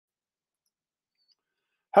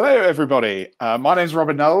Hello, everybody. My name is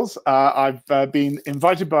Robin Knowles. I've been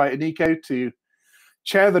invited by ANAEKO to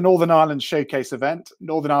chair the Northern Ireland Showcase event,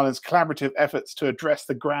 Northern Ireland's collaborative efforts to address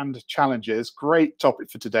the grand challenges. Great topic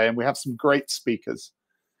for today, and we have some great speakers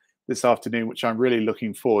this afternoon, which I'm really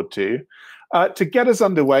looking forward to. To get us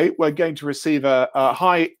underway, we're going to receive a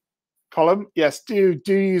hi column. Yes, do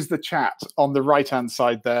use the chat on the right-hand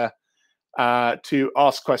side there to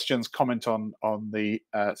ask questions, comment on the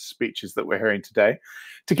speeches that we're hearing today.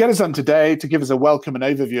 To get us on today, to give us a welcome and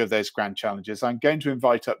overview of those grand challenges, I'm going to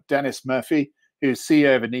invite up Denis Murphy, who's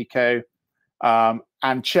CEO of ANAEKO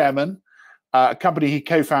and chairman, a company he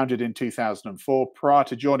co-founded in 2004. Prior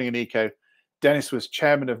to joining ANAEKO, Denis was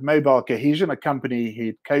chairman of Mobile Cohesion, a company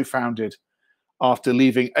he'd co-founded after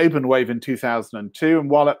leaving OpenWave in 2002. And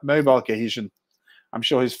while at Mobile Cohesion, I'm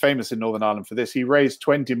sure he's famous in Northern Ireland for this, he raised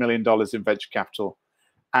 $20 million in venture capital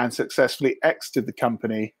and successfully exited the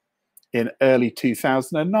company in early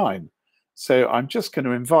 2009. So I'm just going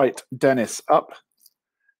to invite Denis up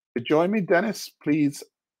to join me. Denis, please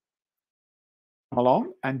come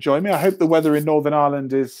along and join me. I hope the weather in Northern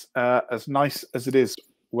Ireland is as nice as it is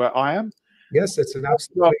where I am. Yes, it's an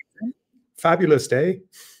absolutely fabulous day.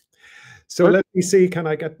 So let me see, can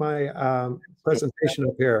I get my presentation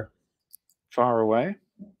up here? Far away.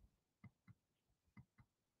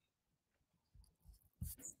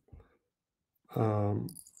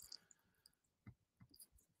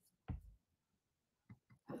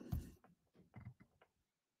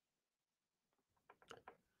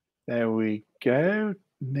 There we go.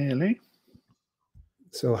 Nearly.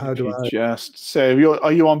 So how do I just so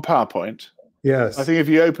are you on PowerPoint? Yes. I think if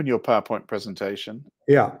you open your PowerPoint presentation.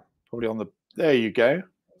 Yeah. Probably on the there you go.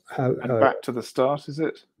 And back to the start, is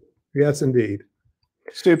it? Yes, indeed.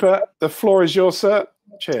 Super. The floor is yours, sir.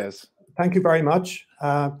 Cheers. Thank you very much.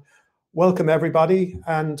 Welcome, everybody,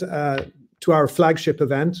 and to our flagship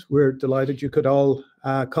event. We're delighted you could all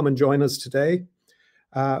come and join us today.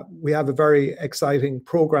 We have a very exciting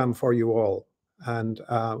program for you all, and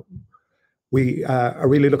we are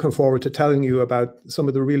really looking forward to telling you about some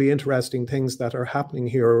of the really interesting things that are happening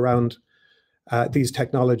here around these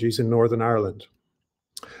technologies in Northern Ireland.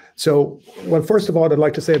 So, well, first of all, I'd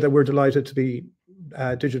like to say that we're delighted to be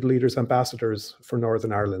Digital Leaders Ambassadors for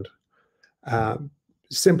Northern Ireland,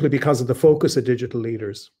 simply because of the focus of Digital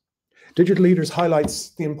Leaders. Digital Leaders highlights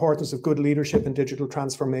the importance of good leadership in digital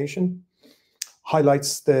transformation,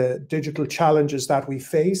 highlights the digital challenges that we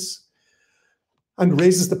face, and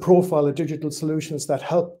raises the profile of digital solutions that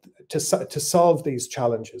help to solve these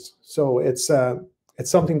challenges. So it's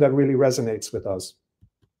something that really resonates with us.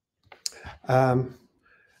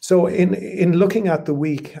 So in looking at the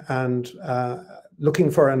week and looking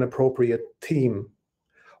for an appropriate theme,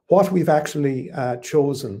 what we've actually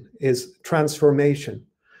chosen is transformation,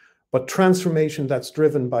 but transformation that's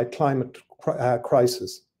driven by climate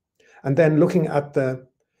crisis. And then looking at the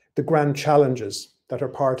grand challenges that are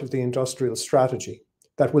part of the industrial strategy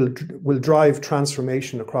that will drive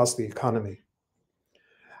transformation across the economy.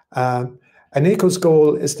 ANAEKO's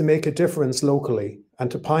goal is to make a difference locally and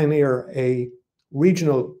to pioneer a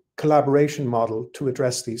regional collaboration model to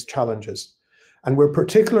address these challenges. And we're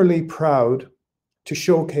particularly proud to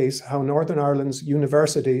showcase how Northern Ireland's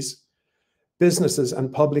universities, businesses,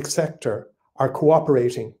 and public sector are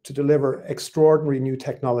cooperating to deliver extraordinary new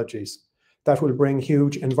technologies that will bring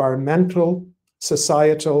huge environmental,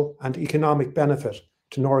 societal, and economic benefit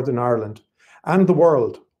to Northern Ireland and the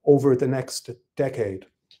world over the next decade.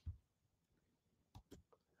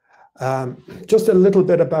 Just a little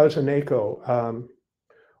bit about ANAEKO.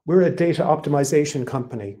 We're a data optimization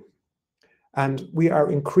company, and we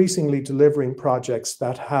are increasingly delivering projects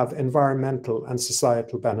that have environmental and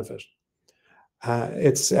societal benefit.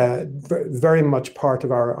 It's very much part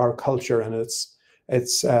of our culture, and it's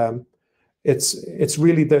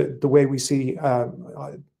really the way we see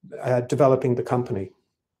developing the company.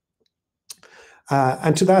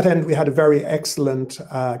 And to that end, we had a very excellent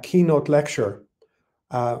keynote lecture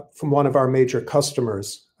from one of our major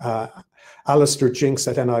customers, Alistair Jinks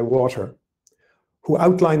at NI Water, who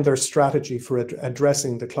outlined their strategy for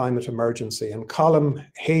addressing the climate emergency. And Colm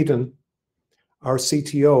Hayden, our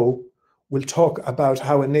CTO, will talk about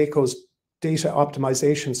how ANAEKO's data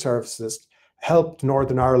optimization services helped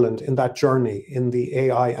Northern Ireland in that journey in the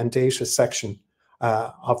AI and data section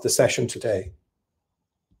of the session today.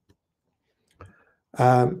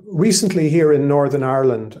 Recently here in Northern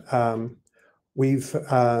Ireland, we've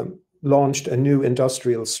launched a new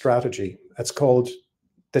industrial strategy. It's called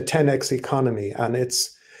the 10X economy, and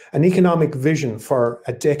it's an economic vision for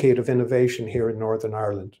a decade of innovation here in Northern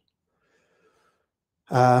Ireland.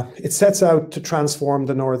 It sets out to transform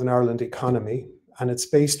the Northern Ireland economy and it's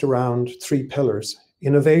based around 3 pillars: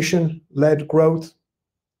 innovation-led growth,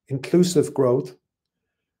 inclusive growth,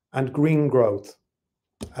 and green growth.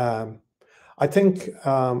 I think,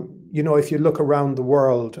 you know, if you look around the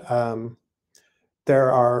world,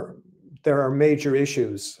 there are major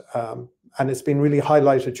issues, and it's been really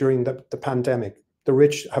highlighted during the pandemic. The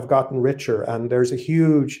rich have gotten richer, and there's a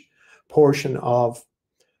huge portion of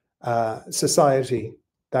society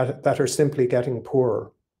that are simply getting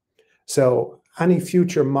poorer. So any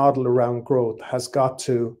future model around growth has got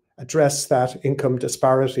to address that income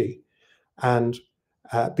disparity and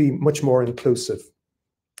be much more inclusive.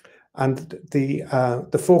 And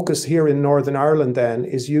the focus here in Northern Ireland then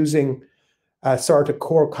is using a sort of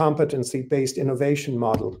core competency-based innovation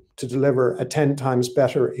model to deliver a 10 times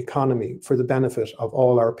better economy for the benefit of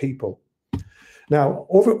all our people. Now,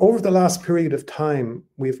 over the last period of time,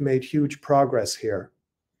 we've made huge progress here.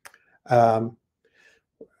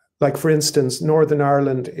 Like, for instance, Northern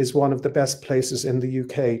Ireland is one of the best places in the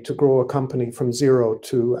UK to grow a company from 0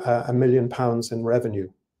 to £1 million in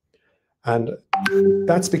revenue. And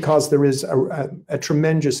that's because there is a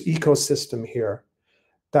tremendous ecosystem here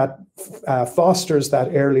that fosters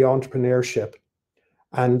that early entrepreneurship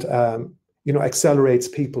and you know, accelerates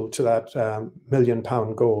people to that £1 million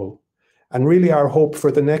goal. And really our hope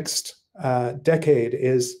for the next decade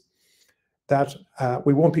is that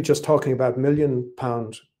we won't be just talking about £1 million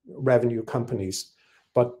revenue companies,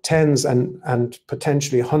 but tens and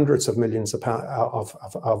potentially hundreds of millions of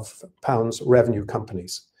pounds revenue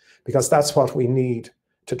companies, because that's what we need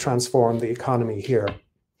to transform the economy here.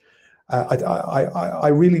 I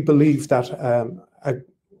really believe that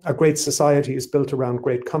a great society is built around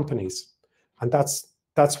great companies, and that's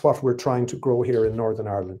what we're trying to grow here in Northern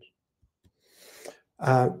Ireland.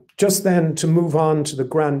 Just then, to move on to the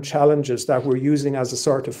grand challenges that we're using as a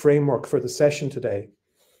sort of framework for the session today.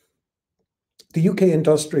 The UK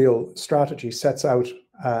industrial strategy sets out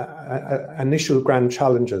initial grand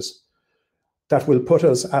challenges that will put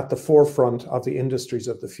us at the forefront of the industries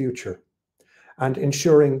of the future, and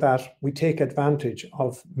ensuring that we take advantage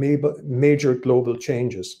of major global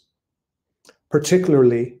changes,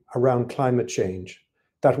 particularly around climate change,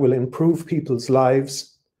 that will improve people's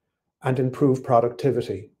lives and improve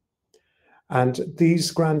productivity. And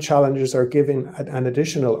these grand challenges are given an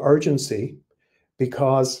additional urgency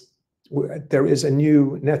because there is a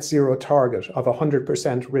new net zero target of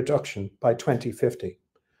 100% reduction by 2050,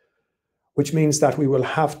 which means that we will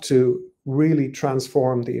have to really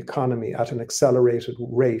transform the economy at an accelerated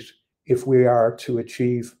rate if we are to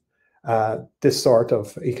achieve this sort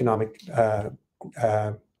of economic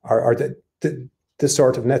this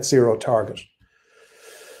sort of net zero target.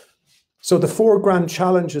 So the 4 grand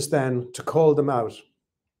challenges then, to call them out,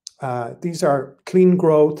 these are clean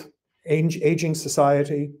growth, aging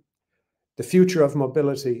society, the future of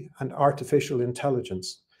mobility, and artificial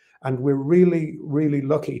intelligence. And we're really, really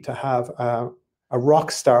lucky to have a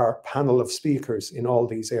rock star panel of speakers in all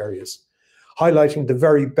these areas, highlighting the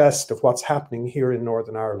very best of what's happening here in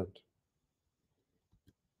Northern Ireland.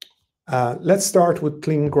 Let's start with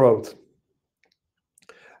clean growth.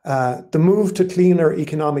 The move to cleaner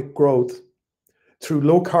economic growth through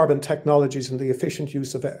low carbon technologies and the efficient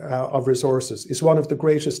use of resources is one of the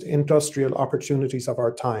greatest industrial opportunities of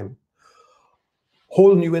our time.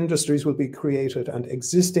 Whole new industries will be created and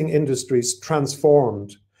existing industries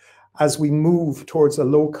transformed as we move towards a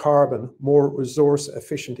low carbon, more resource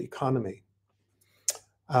efficient economy.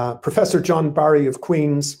 Professor John Barry of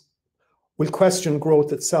Queen's will question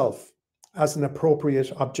growth itself as an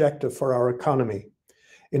appropriate objective for our economy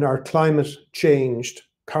in our climate changed,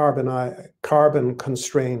 carbon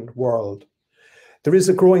constrained world. There is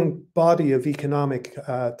a growing body of economic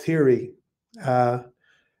theory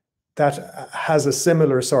that has a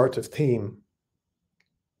similar sort of theme.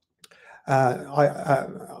 I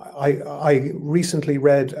recently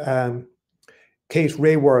read Kate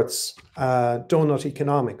Raworth's Donut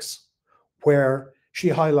Economics, where she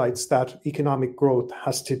highlights that economic growth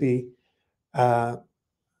has to be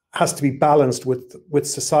balanced with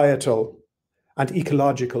societal and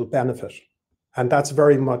ecological benefit, and that's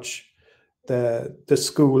very much the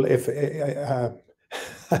school.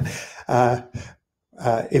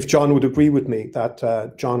 If John would agree with me,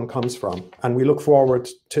 that John comes from, and we look forward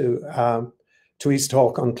to his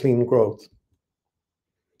talk on clean growth.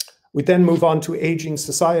 We then move on to aging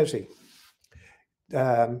society.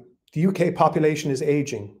 The UK population is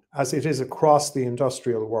aging, as it is across the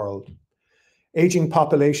industrial world. Aging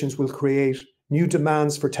populations will create new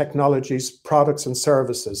demands for technologies, products, and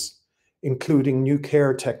services, including new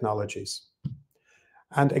care technologies.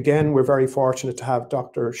 And again, we're very fortunate to have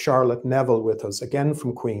Dr. Charlotte Neville with us, again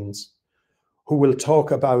from Queen's, who will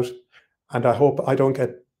talk about, and I hope I don't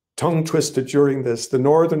get tongue twisted during this, the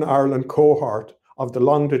Northern Ireland cohort of the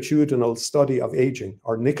longitudinal study of aging,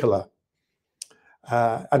 or NICOLA.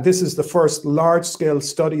 And this is the first large-scale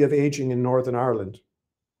study of aging in Northern Ireland.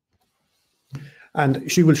 And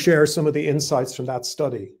she will share some of the insights from that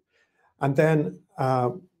study. And then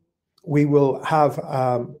we will have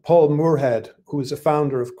Paul Moorhead, who is a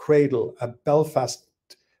founder of Cradle, a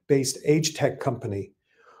Belfast-based age tech company,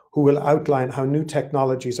 who will outline how new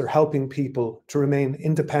technologies are helping people to remain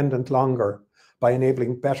independent longer by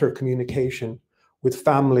enabling better communication with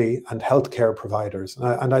family and healthcare providers.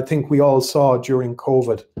 And I think we all saw during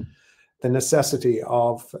COVID the necessity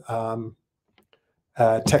of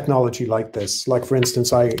technology like this. Like, for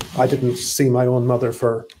instance, I didn't see my own mother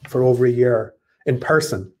for over a year in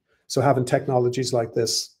person. So having technologies like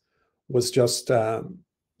this was just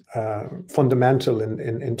fundamental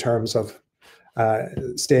in terms of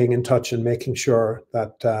staying in touch and making sure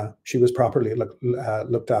that she was properly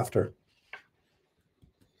looked after.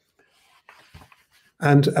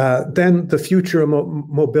 And then the future of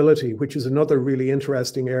mobility, which is another really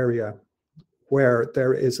interesting area where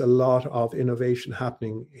there is a lot of innovation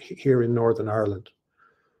happening here in Northern Ireland.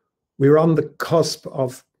 We're on the cusp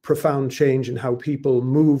of profound change in how people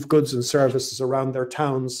move goods and services around their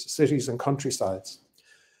towns, cities, and countrysides.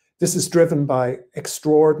 This is driven by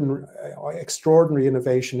extraordinary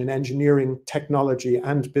innovation in engineering, technology,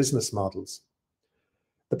 and business models.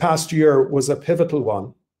 The past year was a pivotal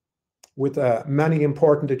one, with many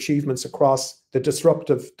important achievements across the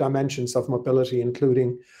disruptive dimensions of mobility,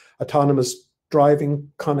 including autonomous driving,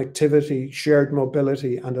 connectivity, shared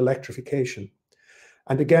mobility, and electrification.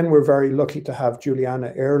 And again, we're very lucky to have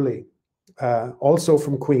Juliana Early, also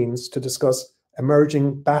from Queen's, to discuss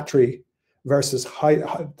emerging battery versus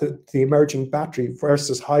the emerging battery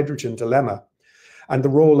versus hydrogen dilemma, and the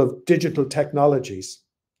role of digital technologies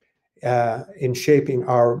in shaping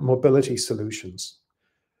our mobility solutions.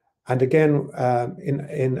 And again,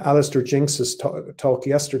 in Alistair Jinks's talk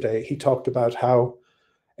yesterday, he talked about how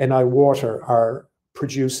NI Water are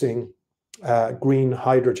producing green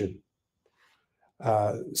hydrogen.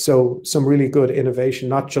 So some really good innovation,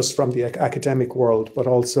 not just from the academic world, but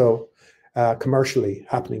also commercially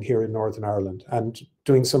happening here in Northern Ireland, and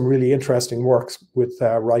doing some really interesting works with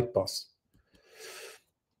Wrightbus.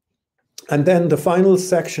 And then the final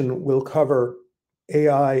section will cover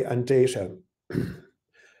AI and data.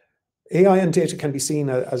 AI and data can be seen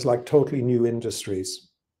as like totally new industries,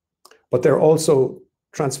 but they're also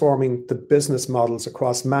transforming the business models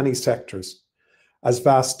across many sectors as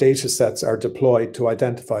vast data sets are deployed to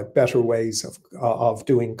identify better ways of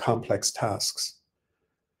doing complex tasks.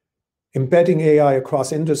 Embedding AI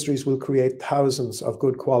across industries will create thousands of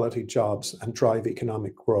good quality jobs and drive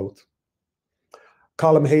economic growth.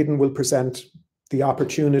 Colm Hayden will present the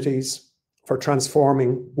opportunities for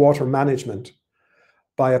transforming water management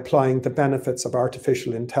by applying the benefits of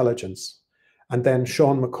artificial intelligence. And then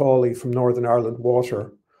Sean McCauley from Northern Ireland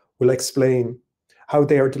Water will explain how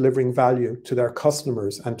they are delivering value to their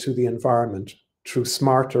customers and to the environment through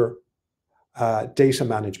smarter data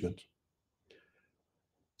management.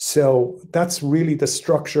 So that's really the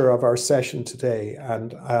structure of our session today.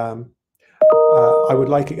 And I would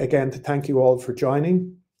like again to thank you all for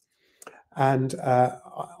joining. And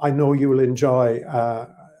I know you will enjoy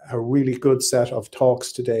a really good set of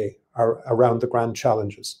talks today around the grand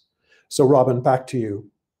challenges. So Robin, back to you.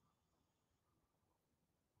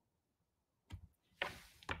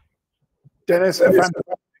 Denis, a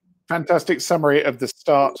fantastic summary of the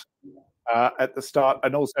start at the start,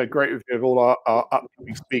 and also a great review of all our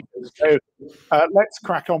upcoming speakers. So let's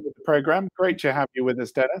crack on with the program. Great to have you with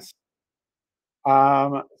us, Denis.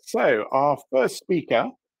 So our first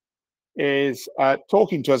speaker is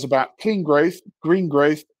talking to us about clean growth, green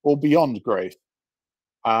growth, or beyond growth.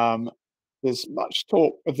 There's much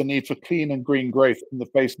talk of the need for clean and green growth in the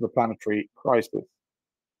face of the planetary crisis.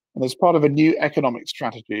 And as part of a new economic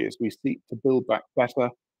strategy, as we seek to build back better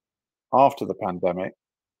after the pandemic,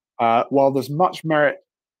 while there's much merit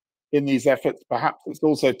in these efforts, perhaps it's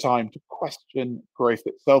also time to question growth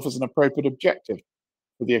itself as an appropriate objective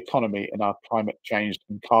for the economy in our climate changed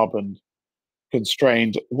and carbon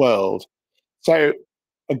constrained world. So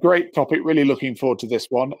a great topic, really looking forward to this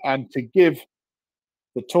one. And to give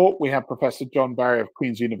the talk, we have Professor John Barry of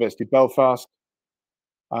Queen's University Belfast.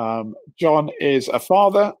 John is a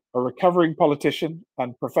father, a recovering politician,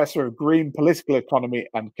 and professor of green political economy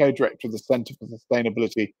and co-director of the Centre for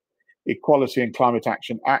Sustainability, Equality and Climate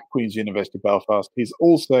Action at Queen's University Belfast. He's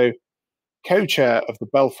also co-chair of the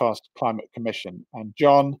Belfast Climate Commission. And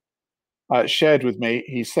John shared with me.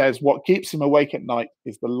 He says what keeps him awake at night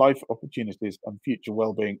is the life opportunities and future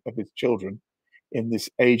well-being of his children in this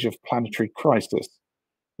age of planetary crisis,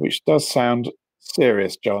 which does sound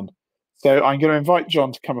serious, John. So I'm going to invite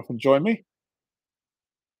John to come up and join me.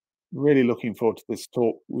 Really looking forward to this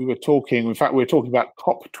talk. We were talking about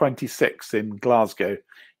COP26 in Glasgow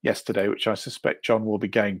yesterday, which I suspect John will be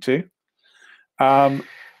going to.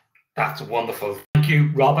 That's wonderful. Thank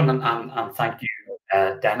you, Robin, and thank you,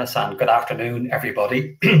 Denis, and good afternoon,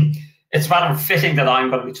 everybody. It's rather fitting that I'm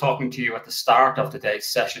going to be talking to you at the start of today's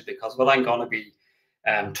session, because what I'm going to be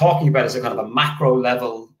talking about is a kind of a macro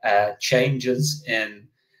level changes in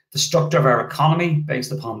the structure of our economy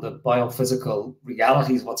based upon the biophysical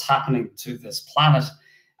realities, what's happening to this planet,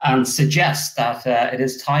 and suggest that it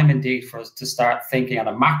is time indeed for us to start thinking at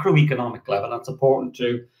a macroeconomic level. And it's important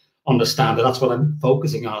to understand that that's what I'm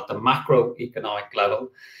focusing on at the macroeconomic level,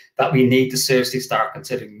 that we need to seriously start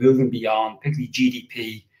considering moving beyond particularly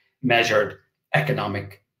GDP measured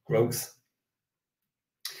economic growth.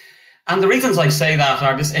 And the reasons I say that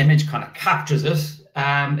are this image kind of captures it,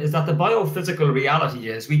 is that the biophysical reality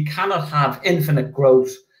is we cannot have infinite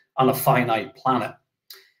growth on a finite planet.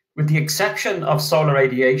 With the exception of solar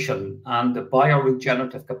radiation and the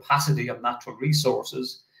bioregenerative capacity of natural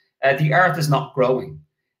resources, the Earth is not growing.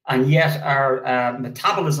 And yet our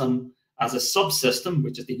metabolism as a subsystem,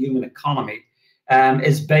 which is the human economy,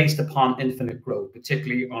 is based upon infinite growth,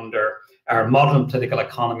 particularly under our modern political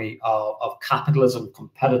economy of capitalism,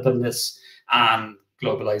 competitiveness, and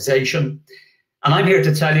globalization. And I'm here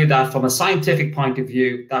to tell you that from a scientific point of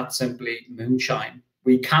view, that's simply moonshine.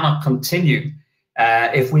 We cannot continue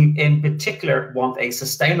if we in particular want a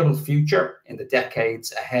sustainable future in the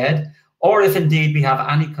decades ahead, or if indeed we have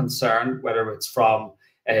any concern, whether it's from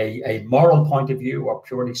a moral point of view or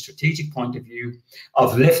purely strategic point of view,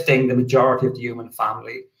 of lifting the majority of the human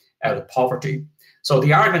family out of poverty. So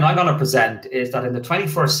the argument I'm going to present is that in the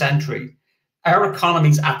 21st century, our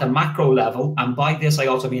economies at the macro level, and by this I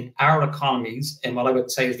also mean our economies in what I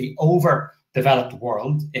would say is the overdeveloped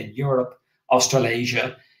world in Europe,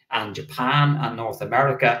 Australasia, and Japan and North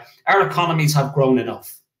America, our economies have grown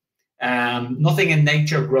enough. Nothing in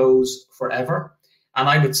nature grows forever. And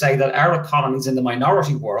I would say that our economies in the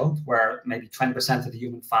minority world, where maybe 20% of the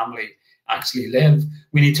human family actually live,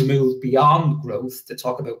 we need to move beyond growth to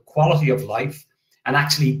talk about quality of life and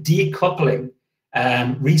actually decoupling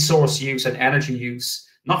resource use and energy use,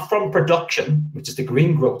 not from production, which is the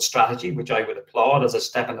green growth strategy, which I would applaud as a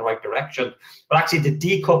step in the right direction, but actually to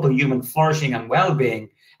decouple human flourishing and well-being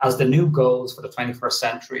as the new goals for the 21st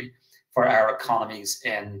century for our economies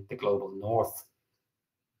in the global north.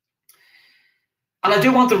 And I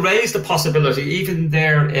do want to raise the possibility, even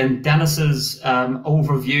there in Denis's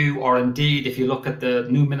overview, or indeed if you look at the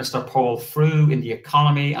new Minister Paul Frew in the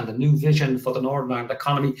economy and the new vision for the Northern Ireland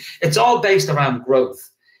economy, it's all based around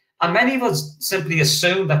growth. And many of us simply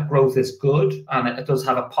assume that growth is good, and it does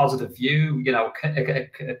have a positive view, you know,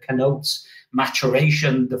 it connotes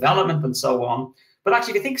maturation, development, and so on. But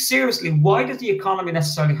actually, if you think seriously, why does the economy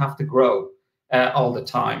necessarily have to grow all the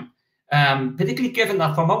time? Particularly given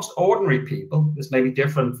that for most ordinary people, this may be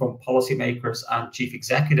different from policymakers and chief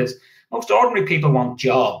executives, most ordinary people want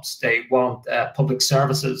jobs, they want public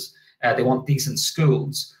services, they want decent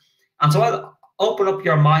schools. And so I'll open up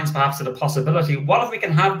your minds perhaps to the possibility, what if we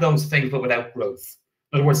can have those things but without growth?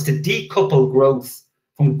 In other words, to decouple growth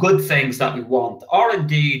from good things that we want, or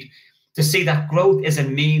indeed to see that growth is a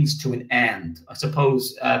means to an end. I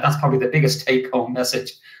suppose that's probably the biggest take-home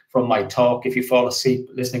message from my talk, if you fall asleep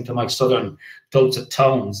listening to my southern dulcet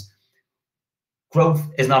tones. Growth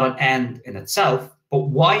is not an end in itself, but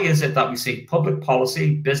why is it that we see public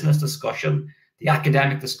policy, business discussion, the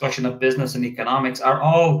academic discussion of business and economics are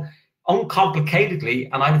all uncomplicatedly,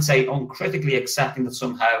 and I would say uncritically, accepting that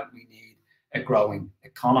somehow we need a growing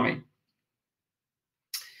economy?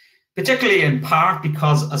 Particularly in part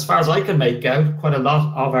because, as far as I can make out, quite a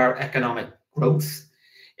lot of our economic growth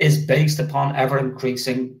is based upon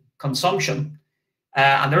ever-increasing consumption.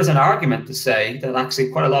 And there is an argument to say that actually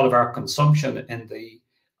quite a lot of our consumption in the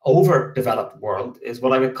overdeveloped world is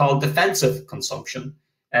what I would call defensive consumption.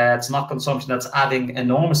 It's not consumption that's adding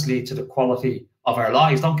enormously to the quality of our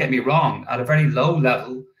lives. Don't get me wrong, at a very low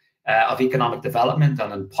level of economic development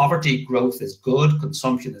and in poverty, growth is good,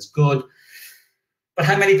 consumption is good. But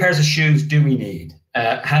how many pairs of shoes do we need?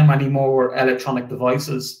 How many more electronic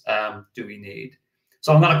devices do we need?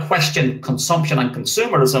 So I'm going to question consumption and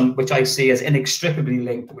consumerism, which I see as inextricably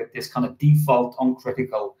linked with this kind of default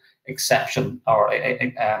uncritical exception or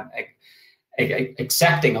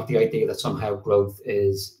accepting of the idea that somehow growth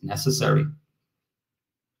is necessary.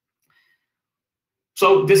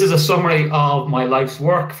 So this is a summary of my life's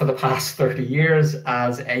work for the past 30 years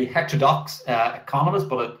as a heterodox economist,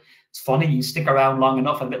 but it's funny, you stick around long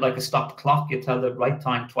enough, a bit like a stopped clock, you tell the right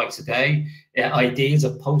time twice a day. Ideas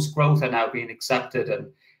of post-growth are now being accepted and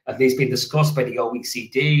at least being discussed by the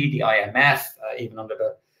OECD, the IMF, even under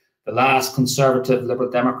the last Conservative Liberal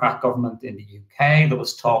Democrat government in the UK. There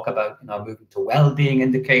was talk about moving to well-being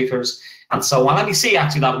indicators and so on. And we see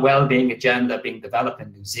actually that well-being agenda being developed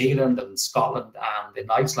in New Zealand and Scotland and in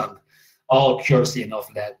Iceland, all curiously enough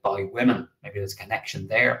led by women. Maybe there's a connection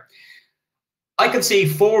there. I can see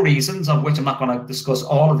 4 reasons, of which I'm not going to discuss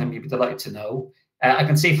all of them, you'd be delighted to know. I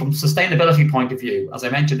can see from sustainability point of view, as I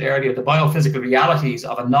mentioned earlier, the biophysical realities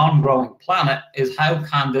of a non-growing planet is how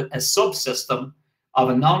can a subsystem of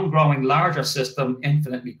a non-growing larger system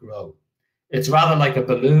infinitely grow. It's rather like a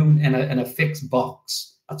balloon in a fixed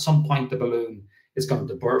box. At some point, the balloon is going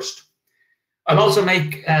to burst. I'll also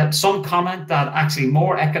make some comment that actually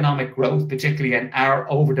more economic growth, particularly in our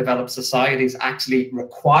overdeveloped societies, actually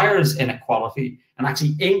requires inequality and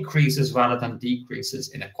actually increases rather than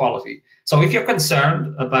decreases inequality. So if you're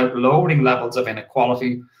concerned about lowering levels of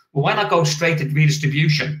inequality, well, why not go straight to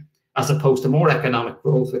redistribution as opposed to more economic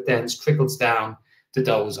growth, which then trickles down to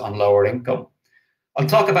those on lower income. I'll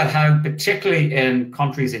talk about how, particularly in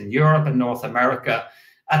countries in Europe and North America,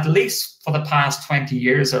 at least for the past 20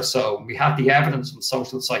 years or so, we have the evidence from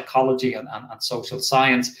social psychology and social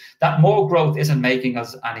science that more growth isn't making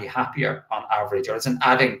us any happier on average, or isn't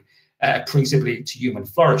adding appreciably to human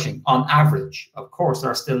flourishing on average. Of course,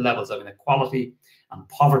 there are still levels of inequality and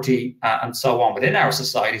poverty and so on within our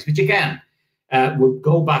societies, which again would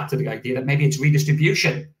go back to the idea that maybe it's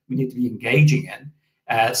redistribution we need to be engaging in.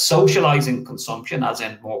 Socializing consumption, as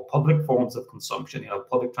in more public forms of consumption,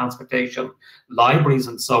 public transportation, libraries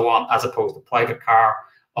and so on, as opposed to private car,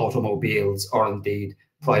 automobiles, or indeed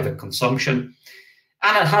private consumption.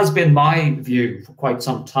 And it has been my view for quite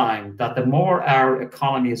some time that the more our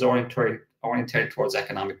economy is oriented towards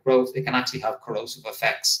economic growth, it can actually have corrosive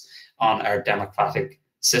effects on our democratic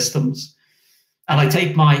systems. And I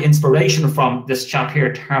take my inspiration from this chap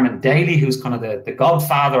here, Herman Daly, who's kind of the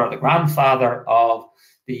godfather or the grandfather of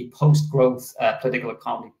the post-growth political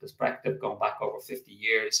economy perspective going back over 50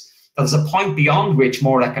 years. There's a point beyond which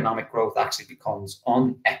more economic growth actually becomes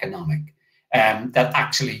uneconomic, that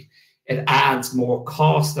actually it adds more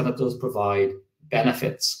cost than it does provide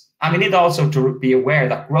benefits. And we need also to be aware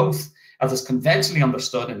that growth, as is conventionally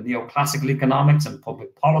understood in neoclassical economics and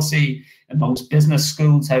public policy, and most business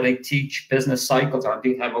schools, how they teach business cycles, or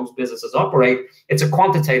indeed how most businesses operate, it's a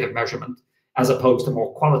quantitative measurement as opposed to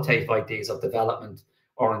more qualitative ideas of development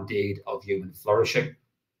or indeed of human flourishing.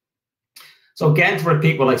 So again, to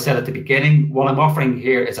repeat what I said at the beginning, what I'm offering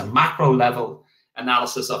here is a macro level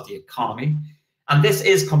analysis of the economy. And this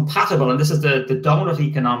is compatible, and this is the donut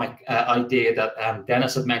economic idea that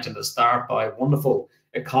Denis had mentioned at the start by a wonderful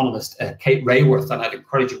economist, Kate Rayworth, and I'd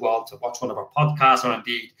encourage you all to watch one of her podcasts or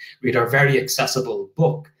indeed read her very accessible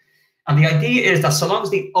book. And the idea is that so long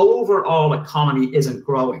as the overall economy isn't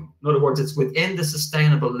growing, in other words, it's within the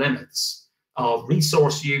sustainable limits of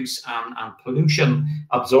resource use and pollution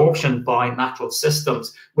absorption by natural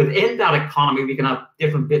systems, within that economy, we can have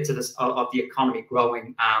different bits of the economy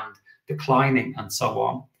growing and declining and so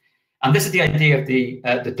on. And this is the idea of the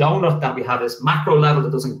donut, that we have this macro level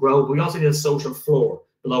that doesn't grow, but we also need a social floor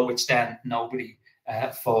below which then nobody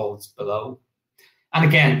falls below. And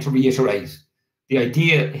again, to reiterate, the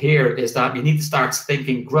idea here is that we need to start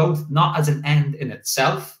thinking growth not as an end in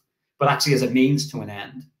itself, but actually as a means to an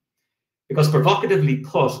end. Because provocatively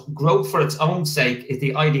put, growth for its own sake is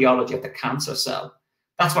the ideology of the cancer cell.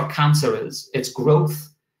 That's what cancer is. It's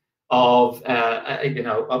growth of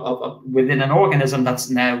within an organism that's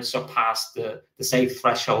now surpassed the safe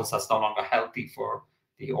thresholds, that's no longer healthy for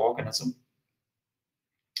the organism.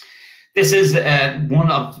 This is one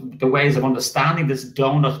of the ways of understanding this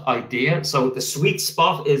donut idea. So the sweet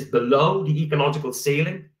spot is below the ecological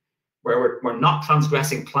ceiling, where we're not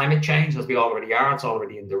transgressing climate change, as we already are. It's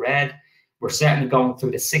already in the red. We're certainly going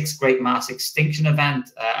through the 6th great mass extinction event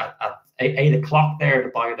at 8 o'clock there, the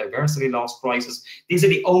biodiversity loss crisis. These are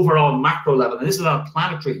the overall macro level, and this is on a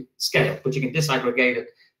planetary scale, but you can disaggregate it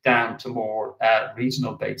down to more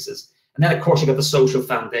regional basis. And then, of course, you got the social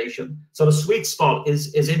foundation. So the sweet spot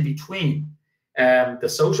is in between the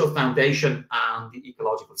social foundation and the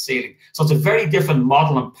ecological ceiling. So it's a very different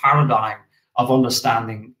model and paradigm of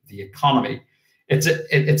understanding the economy. It's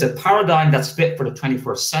a paradigm that's fit for the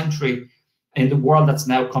 21st century in the world that's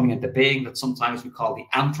now coming into being, that sometimes we call the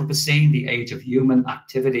Anthropocene, the age of human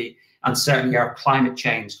activity, and certainly our climate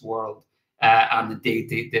changed world, and indeed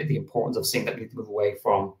the importance of seeing that we need to move away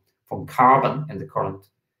from from carbon in the current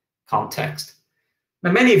context.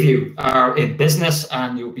 Now, many of you are in business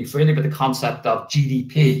and you'll be familiar with the concept of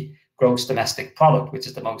GDP, gross domestic product, which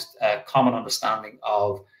is the most common understanding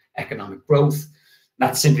of economic growth.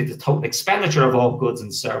 That's simply the total expenditure of all goods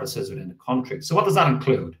and services within a country. So what does that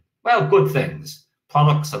include? Well, good things,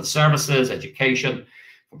 products and services, education.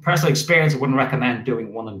 From personal experience, I wouldn't recommend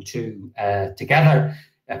doing 1 and 2 together.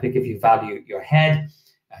 I think if you value your head,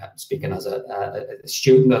 speaking as a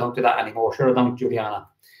student, I don't do that anymore. Sure, I don't, Juliana.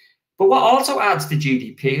 But what also adds to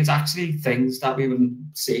GDP is actually things that we would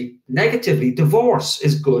see negatively. Divorce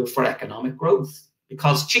is good for economic growth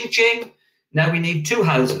because ching ching, now we need 2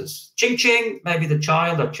 houses. Ching ching, maybe the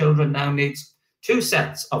child or children now needs 2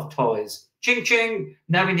 sets of toys. Ching ching,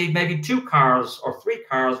 now we need maybe 2 cars or 3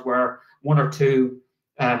 cars where 1 or 2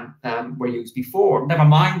 were used before. Never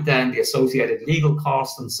mind then the associated legal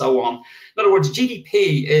costs and so on. In other words,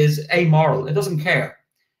 GDP is amoral. It doesn't care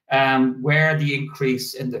where the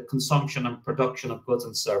increase in the consumption and production of goods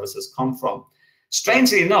and services come from.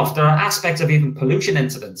 Strangely enough, there are aspects of even pollution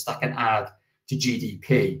incidents that can add to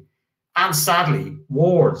GDP. And sadly,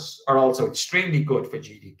 wars are also extremely good for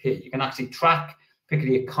GDP. You can actually track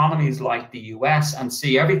particularly economies like the US and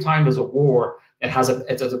see every time there's a war, it has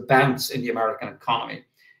a bounce in the American economy,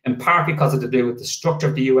 in part because it's to do with the structure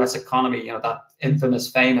of the US economy, you know, that infamous,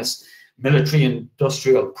 famous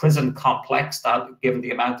military-industrial prison complex that, given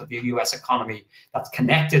the amount of the US economy that's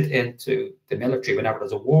connected into the military, whenever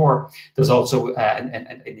there's a war, there's also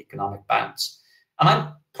an economic bounce. And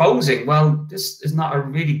I'm posing, well, this is not a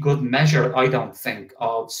really good measure, I don't think,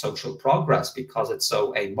 of social progress because it's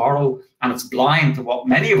so amoral and it's blind to what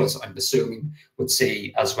many of us, I'm assuming, would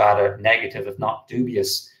see as rather negative, if not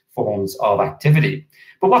dubious, forms of activity.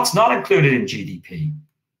 But what's not included in GDP?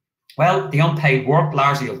 Well, the unpaid work,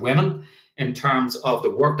 largely of women, in terms of the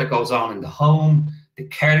work that goes on in the home, the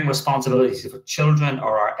caring responsibilities for children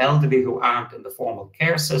or our elderly who aren't in the formal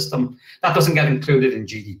care system, that doesn't get included in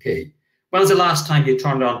GDP. When was the last time you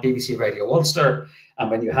turned on BBC Radio Ulster and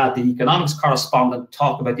when you had the economics correspondent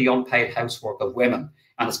talk about the unpaid housework of women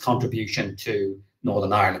and its contribution to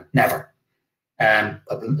Northern Ireland? Never.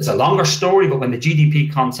 It's a longer story, but when the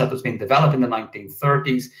GDP concept was being developed in the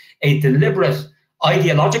 1930s, a deliberate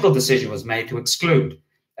ideological decision was made to exclude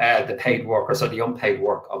the paid workers or the unpaid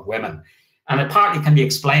work of women. And it partly can be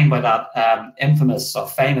explained by that infamous or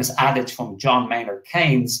famous adage from John Maynard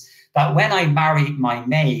Keynes that when I marry my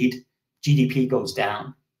maid, GDP goes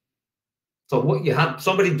down. So what you had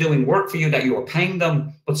somebody doing work for you that you were paying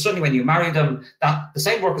them, but suddenly when you marry them, that the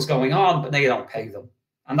same work is going on, but now you don't pay them.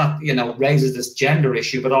 And that, you know, raises this gender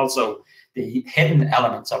issue, but also the hidden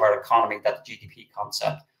elements of our economy that the GDP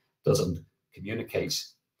concept doesn't communicate.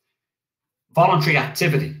 Voluntary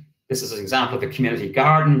activity. This is an example of a community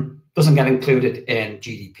garden, doesn't get included in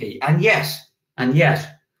GDP. And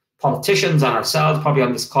yet, politicians and ourselves probably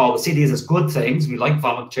on this call will see these as good things. We like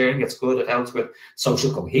volunteering, it's good, it helps with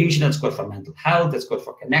social cohesion, it's good for mental health, it's good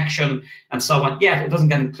for connection, and so on. Yet it doesn't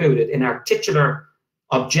get included in our titular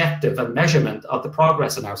objective and measurement of the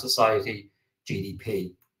progress in our society,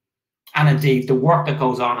 GDP. And indeed, the work that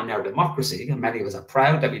goes on in our democracy, and many of us are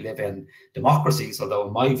proud that we live in democracies, although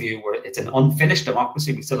in my view, it's an unfinished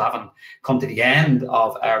democracy. We still haven't come to the end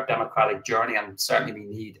of our democratic journey, and certainly we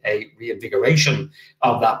need a reinvigoration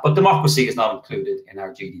of that. But democracy is not included in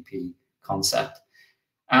our GDP concept.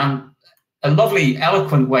 And a lovely,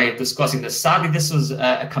 eloquent way of discussing this. Sadly, this was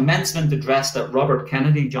a commencement address that Robert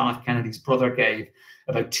Kennedy, John F. Kennedy's brother, gave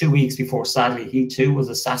about 2 weeks before, sadly, he too was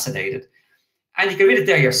assassinated. And you can read it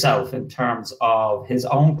there yourself in terms of his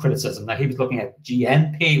own criticism. Now, he was looking at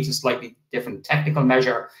GNP, which is a slightly different technical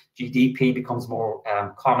measure. GDP becomes more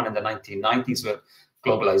common in the 1990s with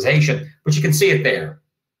globalization, but you can see it there.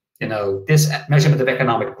 You know, this measurement of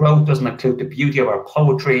economic growth doesn't include the beauty of our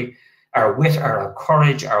poetry, our wit, our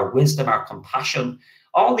courage, our wisdom, our compassion.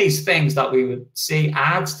 All these things that we would see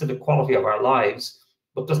adds to the quality of our lives,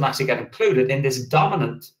 but doesn't actually get included in this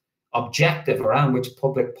dominant objective around which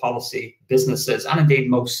public policy, businesses, and indeed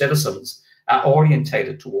most citizens are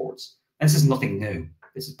orientated towards. And this is nothing new.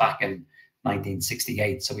 This is back in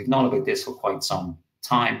 1968, so we've known about this for quite some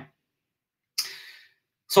time.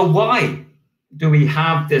 So why do we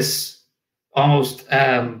have this almost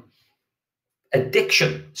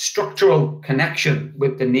addiction, structural connection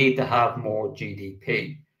with the need to have more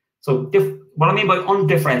GDP? So what I mean by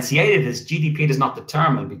undifferentiated is GDP does not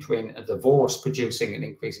determine between a divorce producing an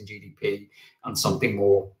increase in GDP and something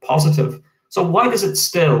more positive. So why does it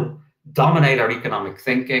still dominate our economic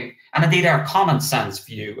thinking and indeed our common sense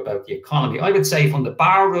view about the economy? I would say from the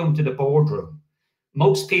bar room to the boardroom,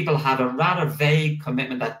 most people have a rather vague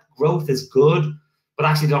commitment that growth is good, but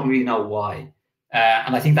actually don't really know why.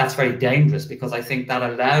 And I think that's very dangerous, because I think that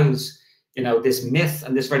allows, you know, this myth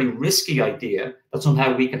and this very risky idea that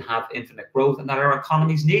somehow we can have infinite growth and that our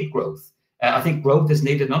economies need growth. I think growth is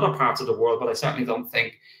needed in other parts of the world, but I certainly don't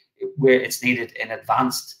think where it's needed in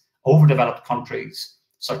advanced, overdeveloped countries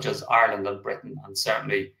such as Ireland and Britain, and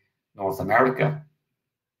certainly North America.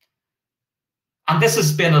 And this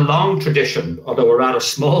has been a long tradition, although a rather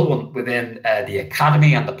small one, within the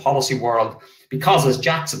academy and the policy world, because, as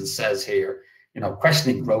Jackson says here, you know,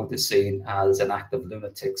 questioning growth is seen as an act of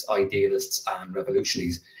lunatics, idealists, and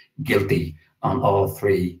revolutionaries, guilty on all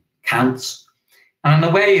three counts. And in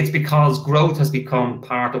a way, it's because growth has become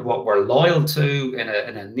part of what we're loyal to in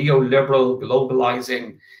a neoliberal,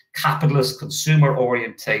 globalizing, capitalist,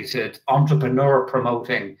 consumer-orientated,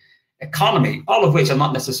 entrepreneur-promoting economy, all of which I'm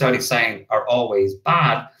not necessarily saying are always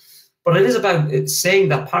bad, but it is about saying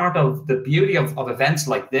that part of the beauty of events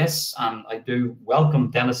like this, and I do welcome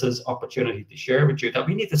Denis's opportunity to share with you, that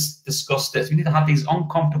we need to discuss this. We need to have these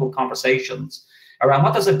uncomfortable conversations around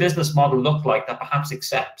what does a business model look like that perhaps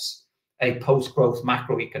accepts a post-growth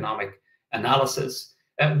macroeconomic analysis.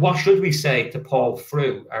 What should we say to Paul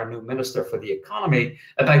Frew, our new Minister for the Economy,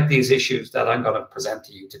 about these issues that I'm going to present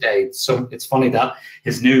to you today? So it's funny that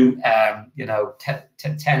his new,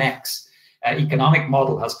 10x economic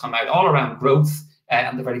model has come out all around growth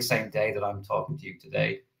on the very same day that I'm talking to you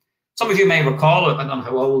today. Some of you may recall, I don't know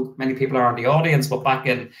how old many people are in the audience, but back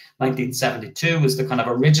in 1972 was the kind of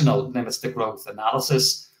original limits to growth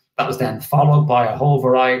analysis. That was then followed by a whole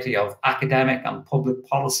variety of academic and public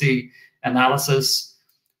policy analysis,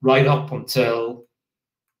 right up until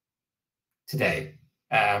today.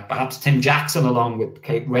 Perhaps Tim Jackson, along with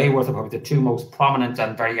Kate Raworth, are probably the two most prominent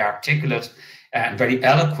and very articulate and very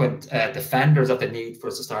eloquent defenders of the need for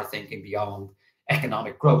us to start thinking beyond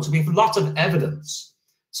economic growth. So we have lots of evidence,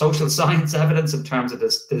 social science evidence in terms of the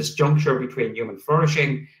disjuncture between human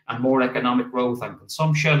flourishing and more economic growth and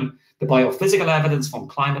consumption, the biophysical evidence from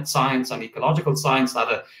climate science and ecological science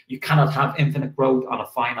that you cannot have infinite growth on a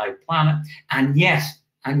finite planet. And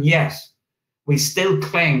yet, we still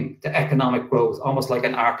cling to economic growth almost like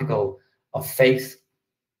an article of faith.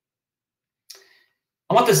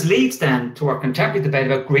 And what this leads then to our contemporary debate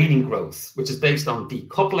about greening growth, which is based on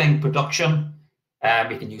decoupling production.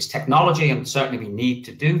 We can use technology, and certainly we need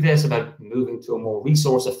to do this, about moving to a more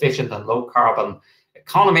resource efficient and low carbon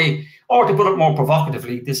economy, or to put it more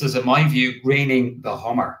provocatively, this is, in my view, greening the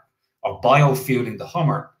Hummer, or biofueling the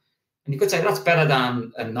Hummer. And you could say that's better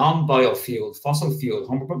than a non-biofueled, fossil fueled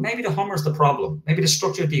Hummer, but maybe the Hummer is the problem. Maybe the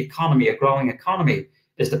structure of the economy, a growing economy,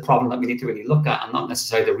 is the problem that we need to really look at, and not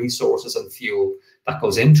necessarily the resources and fuel that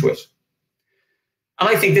goes into it. And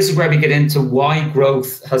I think this is where we get into why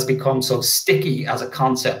growth has become so sticky as a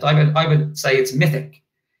concept. I would say it's mythic.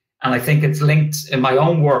 And I think it's linked in my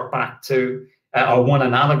own work back to one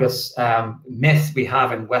analogous myth we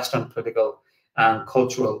have in Western political and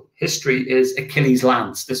cultural history is Achilles'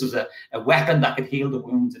 lance. This was a weapon that could heal the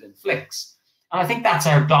wounds it inflicts. And I think that's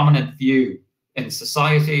our dominant view in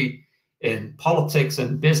society, in politics,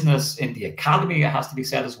 in business, in the academy, it has to be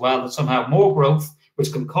said as well, that somehow more growth,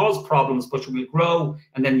 which can cause problems, but we grow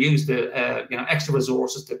and then use the extra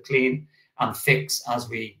resources to clean and fix as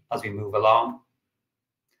we move along.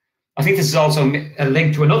 I think this is also a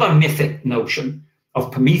link to another mythic notion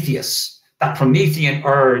of Prometheus, that Promethean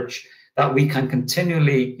urge that we can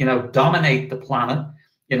continually, dominate the planet,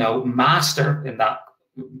 master in that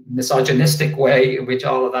misogynistic way in which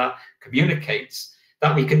all of that communicates,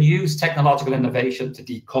 that we can use technological innovation to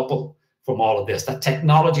decouple from all of this, that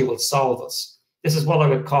technology will solve us. This is what I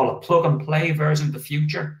would call a plug-and-play version of the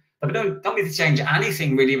future. That we don't need to change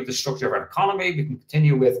anything really with the structure of our economy. We can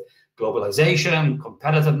continue with globalization,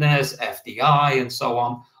 competitiveness, FDI, and so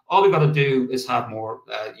on. All we've got to do is have more,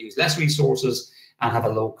 use less resources and have a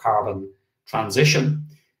low carbon transition.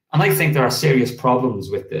 And I think there are serious problems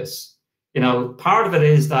with this. Part of it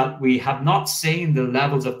is that we have not seen the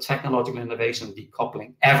levels of technological innovation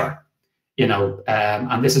decoupling ever,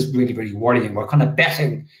 and this is really, really worrying. We're kind of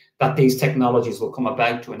betting that these technologies will come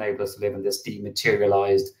about to enable us to live in this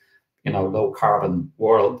dematerialized, low carbon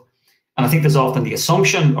world. And I think there's often the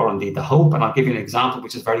assumption, or indeed the hope, and I'll give you an example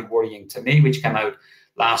which is very worrying to me, which came out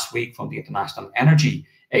last week from the International Energy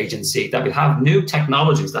Agency, that we have new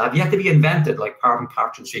technologies that have yet to be invented, like carbon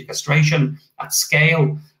capture and sequestration at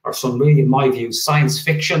scale, or some really, in my view, science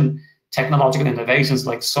fiction technological innovations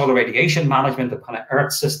like solar radiation management of kind of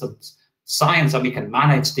Earth systems, science that we can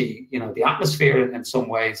manage the atmosphere in some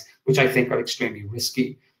ways, which I think are extremely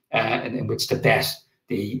risky, in which to bet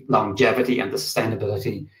the longevity and the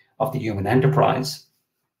sustainability of the human enterprise.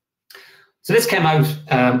 So this came out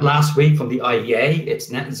last week from the IEA. It's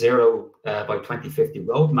net zero by 2050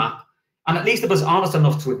 roadmap. And at least it was honest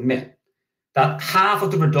enough to admit that half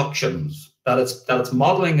of the reductions that its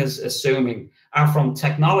modeling is assuming are from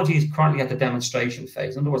technologies currently at the demonstration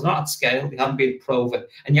phase. In other words, not at scale, they haven't been proven,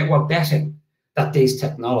 and yet we're betting that these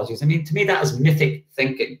technologies, I mean, to me, that is mythic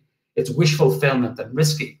thinking. It's wish fulfillment and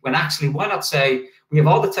risky, when actually, why not say, we have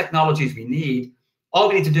all the technologies we need, all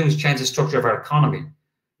we need to do is change the structure of our economy,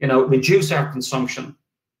 you know, reduce our consumption,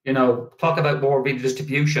 you know, talk about more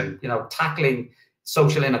redistribution, you know, tackling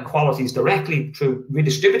social inequalities directly through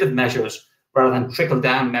redistributive measures rather than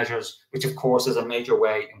trickle-down measures, which of course is a major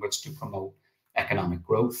way in which to promote economic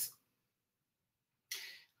growth.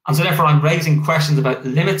 And so therefore I'm raising questions about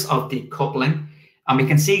limits of decoupling, and we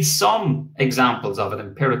can see some examples of it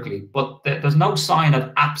empirically, but there's no sign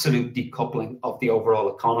of absolute decoupling of the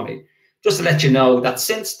overall economy. Just to let you know that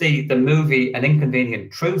since the movie An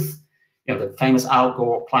Inconvenient Truth, you know, the famous Al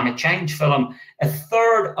Gore climate change film, a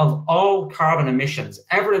third of all carbon emissions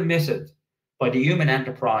ever emitted by the human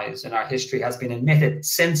enterprise in our history has been emitted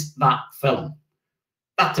since that film.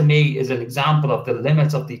 That to me is an example of the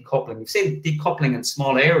limits of decoupling. We've seen decoupling in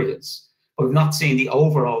small areas, but we've not seen the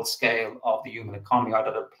overall scale of the human economy,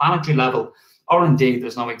 either at a planetary level, or indeed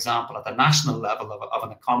there's no example at the national level of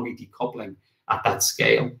an economy decoupling at that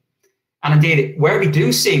scale. And indeed, where we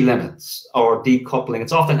do see limits or decoupling,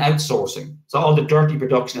 it's often outsourcing. So all the dirty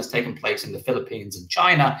production has taken place in the Philippines and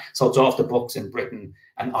China, so it's off the books in Britain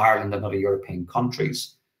and Ireland and other European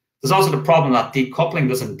countries. There's also the problem that decoupling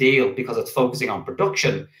doesn't deal, because it's focusing on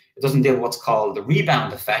production, it doesn't deal with what's called the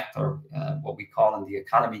rebound effect, or what we call in the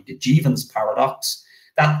academy the Jevons paradox,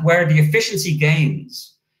 that where the efficiency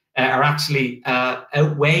gains are actually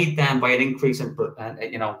outweighed then by an increase in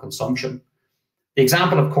consumption. The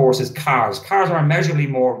example, of course, is cars. Cars are immeasurably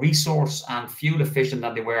more resource and fuel efficient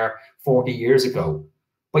than they were 40 years ago.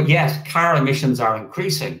 But yet, car emissions are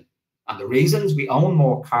increasing. And the reasons: we own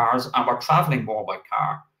more cars and we're traveling more by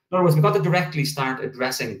car. In other words, we've got to directly start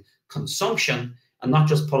addressing consumption and not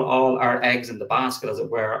just put all our eggs in the basket, as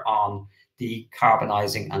it were, on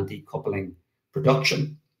decarbonizing and decoupling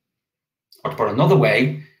production. Or to put another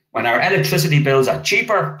way, when our electricity bills are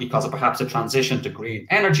cheaper because of perhaps a transition to green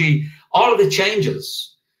energy, all of the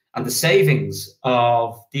changes and the savings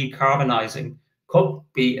of decarbonizing could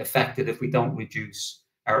be affected if we don't reduce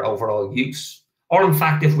our overall use. Or in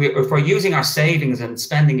fact, if we're using our savings and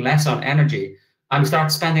spending less on energy, and we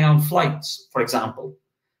start spending on flights, for example.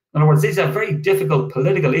 In other words, these are very difficult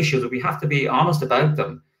political issues, that we have to be honest about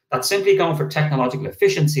them, that simply going for technological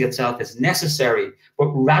efficiency itself is necessary, but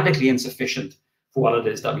radically insufficient for what it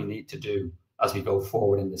is that we need to do as we go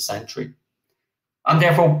forward in this century. And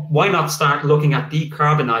therefore, why not start looking at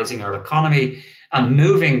decarbonizing our economy and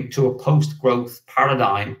moving to a post-growth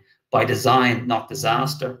paradigm by design, not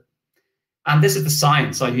disaster? And this is the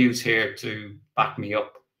science I use here to back me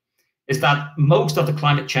up, is that most of the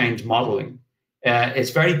climate change modeling is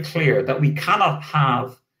very clear that we cannot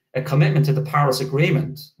have a commitment to the Paris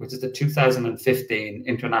Agreement, which is the 2015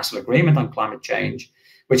 International Agreement on Climate Change,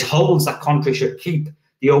 which holds that countries should keep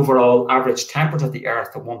the overall average temperature of the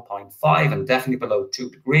Earth to 1.5 and definitely below 2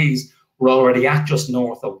 degrees. We're already at just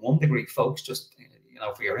north of 1 degree, folks, just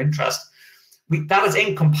for your interest. That is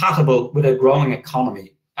incompatible with a growing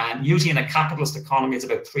economy. And usually in a capitalist economy, it's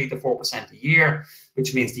about 3 to 4% a year,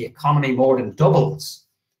 which means the economy more than doubles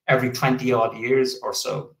every 20 odd years or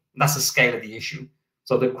so. And that's the scale of the issue.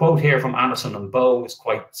 So the quote here from Anderson and Bowe is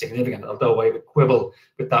quite significant, although I would quibble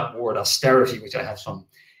with that word austerity, which I have some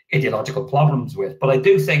ideological problems with. But I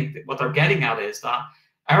do think that what they're getting at is that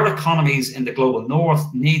our economies in the global north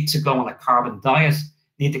need to go on a carbon diet,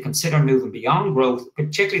 need to consider moving beyond growth,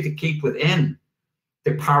 particularly to keep within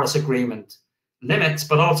the Paris Agreement limits,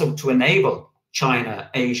 but also to enable China,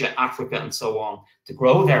 Asia, Africa, and so on to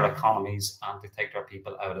grow their economies and to take their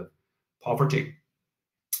people out of poverty.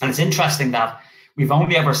 And it's interesting that we've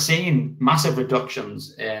only ever seen massive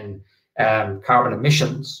reductions in carbon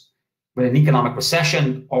emissions with an economic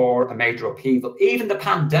recession or a major upheaval. Even the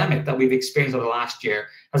pandemic that we've experienced over the last year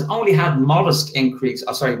has only had modest impacts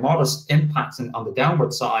on the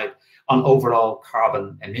downward side on overall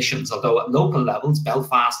carbon emissions, although at local levels,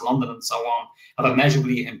 Belfast, London, and so on, have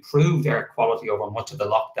immeasurably improved air quality over much of the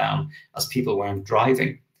lockdown as people weren't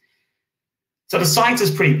driving. So the science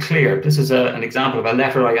is pretty clear. This is an example of a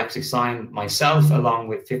letter I actually signed myself, along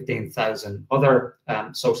with 15,000 other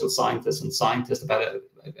social scientists and scientists, about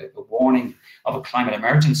a warning of a climate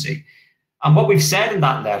emergency. And what we've said in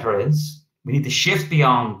that letter is we need to shift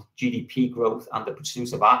beyond GDP growth and the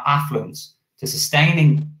pursuit of affluence to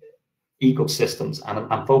sustaining ecosystems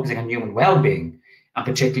and focusing on human well-being and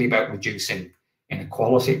particularly about reducing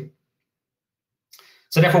inequality.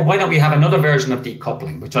 So therefore, why don't we have another version of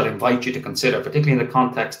decoupling, which I'll invite you to consider, particularly in the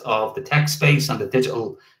context of the tech space and the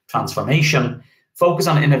digital transformation, focus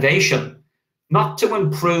on innovation, not to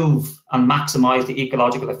improve and maximize the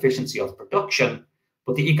ecological efficiency of production,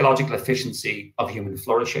 but the ecological efficiency of human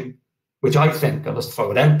flourishing, which I think, I'll just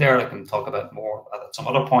throw it out there, I can talk about more at some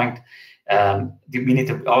other point. We need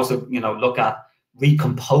to also, look at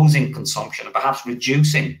recomposing consumption and perhaps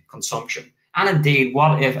reducing consumption. And indeed,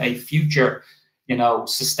 what if a future,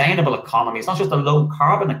 sustainable economy is not just a low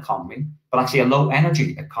carbon economy, but actually a low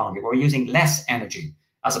energy economy, where we're using less energy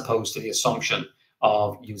as opposed to the assumption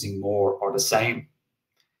of using more or the same.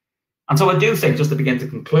 And so I do think, just to begin to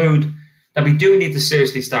conclude, that we do need to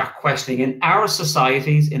seriously start questioning in our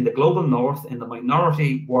societies, in the global north, in the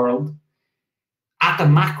minority world, at the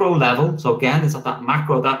macro level. So again, it's at that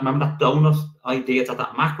macro, remember that donut idea, it's at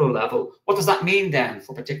that macro level. What does that mean then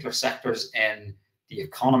for particular sectors in the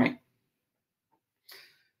economy?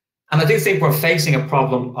 And I do think we're facing a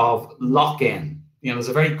problem of lock-in. There's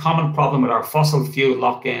a very common problem with our fossil fuel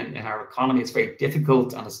lock-in in our economy. It's very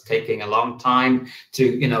difficult and it's taking a long time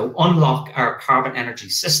to, unlock our carbon energy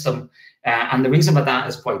system. And the reason for that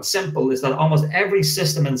is quite simple, is that almost every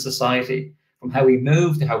system in society, from how we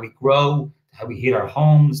move to how we grow, to how we heat our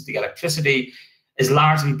homes, the electricity, is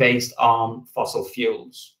largely based on fossil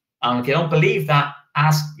fuels. And if you don't believe that,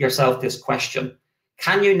 ask yourself this question.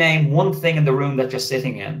 Can you name one thing in the room that you're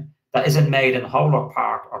sitting in that isn't made in whole or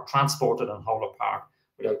part or transported in whole or part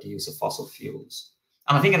without the use of fossil fuels?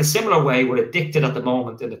 And I think in a similar way, we're addicted at the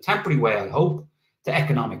moment, in a temporary way, I hope, to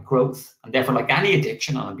economic growth. And therefore, like any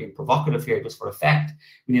addiction, and I'm being provocative here just for effect,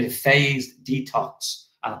 we need a phased detox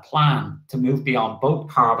and a plan to move beyond both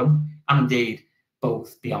carbon and indeed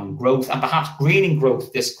both beyond growth, and perhaps greening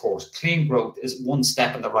growth discourse. Clean growth is one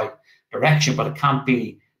step in the right direction, but it can't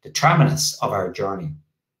be the terminus of our journey.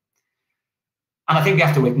 And I think we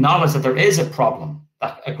have to acknowledge that there is a problem,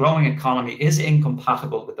 that a growing economy is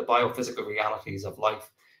incompatible with the biophysical realities of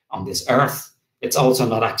life on this earth. It's also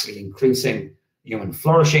not actually increasing human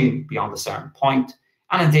flourishing beyond a certain point.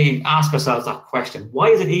 And indeed, ask ourselves that question: why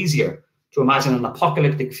is it easier to imagine an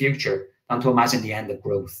apocalyptic future than to imagine the end of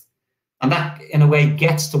growth? And that, in a way,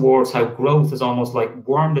 gets towards how growth has almost like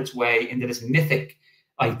wormed its way into this mythic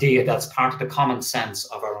idea that's part of the common sense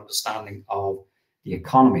of our understanding of the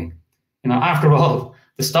economy. After all,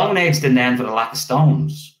 the Stone Age didn't end for the lack of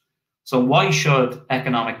stones. So why should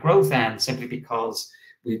economic growth end? Simply because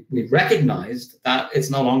we've recognized that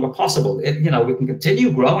it's no longer possible. We can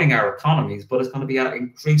continue growing our economies, but it's going to be at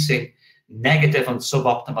increasing negative and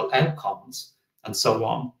suboptimal outcomes and so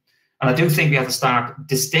on. And I do think we have to start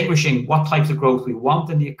distinguishing what types of growth we want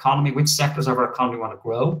in the economy, which sectors of our economy we want to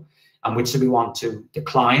grow, and which do we want to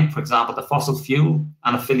decline. For example, the fossil fuel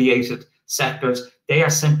and affiliated sectors, they are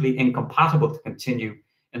simply incompatible to continue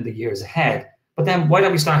in the years ahead. But then why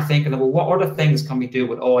don't we start thinking about what other things can we do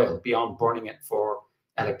with oil beyond burning it for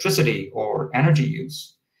electricity or energy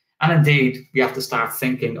use? And indeed, we have to start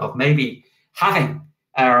thinking of maybe having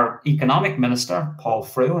our economic minister, Paul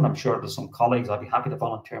Frew, and I'm sure there's some colleagues, I'd be happy to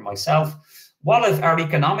volunteer myself. What if our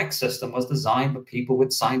economic system was designed by people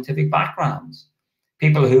with scientific backgrounds?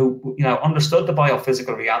 People who understood the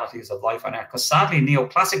biophysical realities of life on Earth. Because sadly,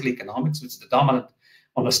 neoclassical ecolnomics, which is the dominant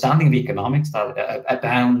understanding of economics that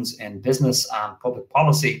abounds in business and public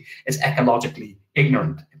policy, is ecologically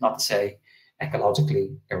ignorant, if not to say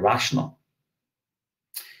ecologically irrational.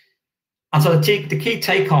 And so the key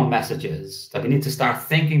take-home message is that we need to start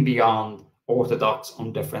thinking beyond orthodox,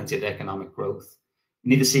 undifferentiated economic growth.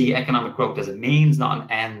 We need to see economic growth as a means, not an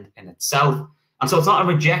end in itself. And so it's not a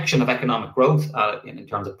rejection of economic growth in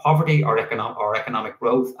terms of poverty or economic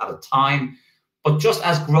growth at a time, but just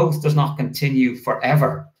as growth does not continue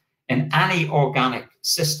forever in any organic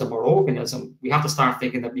system or organism, we have to start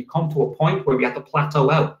thinking that we come to a point where we have to plateau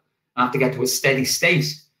out and have to get to a steady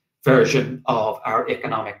state version of our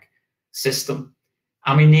economic system.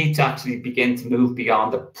 And we need to actually begin to move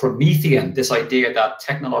beyond the Promethean, this idea that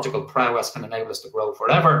technological prowess can enable us to grow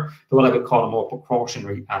forever, to what I would call a more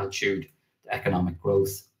precautionary attitude to economic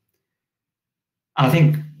growth. And I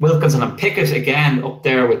think Wilkinson and Pickett, again, up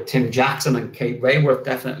there with Tim Jackson and Kate Rayworth,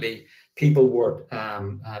 definitely people worth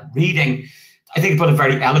reading. I think put it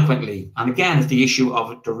very eloquently. And again, it's the issue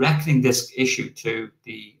of directing this issue to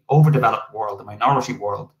the overdeveloped world, the minority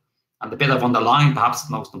world. And the bit I've underlined, perhaps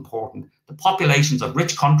the most important, the populations of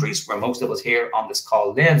rich countries, where most of us here on this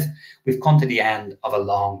call live, we've come to the end of a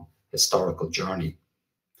long historical journey.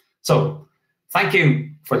 So thank you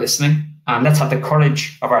for listening. And let's have the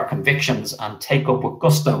courage of our convictions and take up with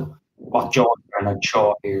gusto what George Bernard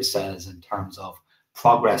Shaw here says in terms of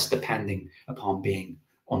progress depending upon being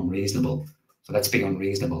unreasonable. So let's be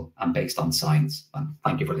unreasonable and based on science. And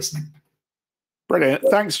thank you for listening. Brilliant.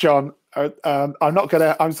 Thanks, John.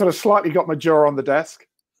 I'm sort of slightly got my jaw on the desk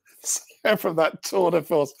from that tour de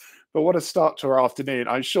force. But what a start to our afternoon.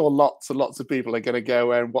 I'm sure lots and lots of people are going to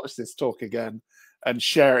go and watch this talk again and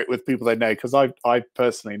share it with people they know, because I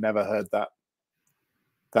personally never heard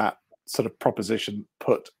that sort of proposition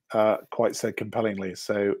put quite so compellingly.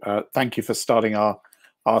 So thank you for starting our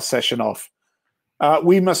session off.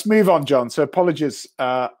 We must move on, John. So apologies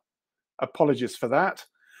for that.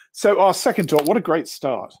 So our second talk, what a great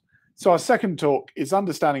start. So our second talk is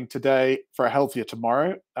Understanding Today for a Healthier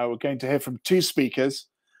Tomorrow. We're going to hear from two speakers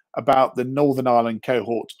about the Northern Ireland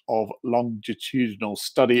cohort of longitudinal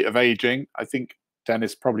study of aging. I think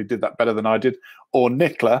Denis probably did that better than I did, or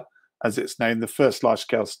NICLA, as it's known, the first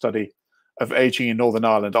large-scale study of aging in Northern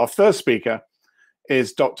Ireland. Our first speaker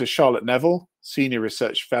is Dr. Charlotte Neville, Senior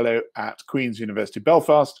Research Fellow at Queen's University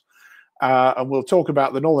Belfast, and we'll talk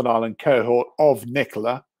about the Northern Ireland cohort of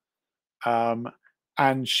NICLA.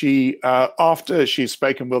 And she, after she's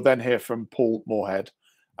spoken, we'll then hear from Paul Moorhead.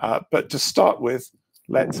 But to start with,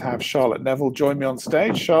 let's have Charlotte Neville join me on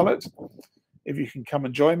stage. Charlotte, if you can come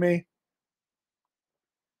and join me.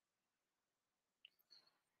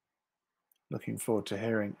 Looking forward to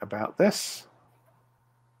hearing about this.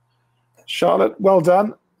 Charlotte, well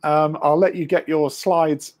done. I'll let you get your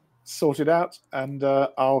slides sorted out, and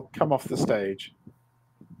I'll come off the stage.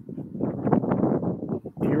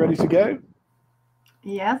 Are you ready to go?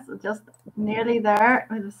 Yes, just nearly there.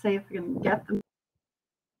 Let's see if we can get them.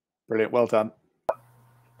 Brilliant, well done.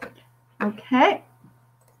 Okay.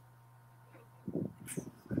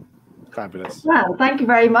 Fabulous. Well, thank you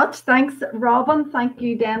very much. Thanks, Robin. Thank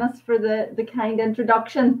you, Denis, for the kind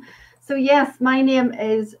introduction. So yes, my name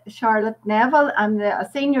is Charlotte Neville. I'm a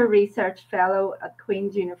Senior Research Fellow at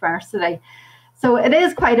Queen's University. So it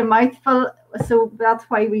is quite a mouthful, so that's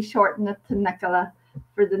why we shorten it to NICLA,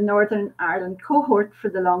 for the Northern Ireland cohort for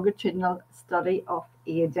the longitudinal study of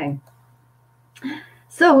aging.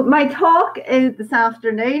 So my talk this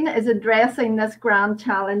afternoon is addressing this grand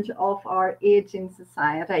challenge of our aging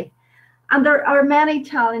society. And there are many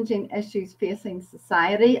challenging issues facing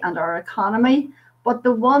society and our economy, but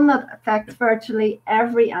the one that affects virtually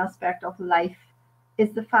every aspect of life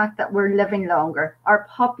is the fact that we're living longer. Our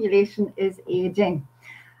population is aging.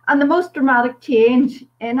 And the most dramatic change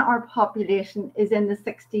in our population is in the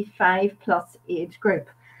 65 plus age group.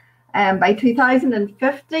 By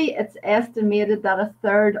 2050, it's estimated that a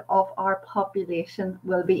third of our population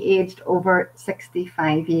will be aged over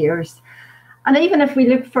 65 years. And even if we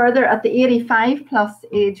look further at the 85 plus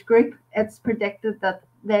age group, it's predicted that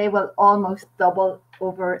they will almost double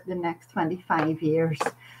over the next 25 years.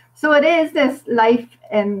 So it is this life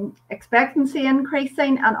expectancy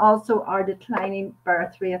increasing and also our declining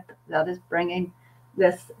birth rate that is bringing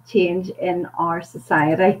this change in our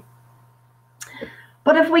society.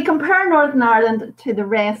 But if we compare Northern Ireland to the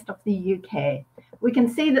rest of the UK, we can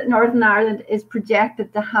see that Northern Ireland is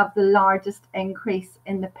projected to have the largest increase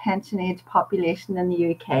in the pension age population in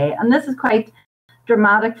the UK. And this is quite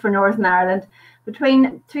dramatic for Northern Ireland.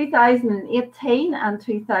 Between 2018 and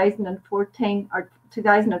 2014, or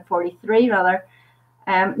 2043 rather,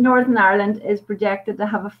 Northern Ireland is projected to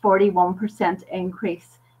have a 41%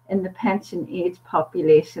 increase in the pension age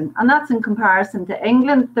population. And that's in comparison to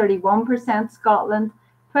England, 31%, Scotland,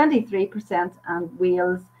 23%, and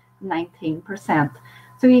Wales, 19%.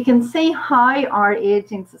 So you can see how our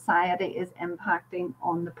ageing society is impacting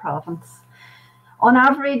on the province. On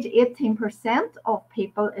average, 18% of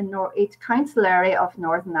people in each council area of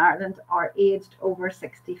Northern Ireland are aged over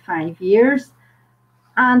 65 years.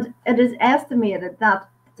 And it is estimated that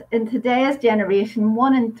in today's generation,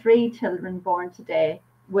 1 in 3 children born today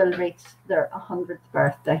will reach their 100th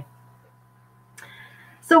birthday.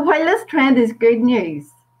 So while this trend is good news,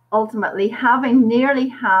 ultimately having nearly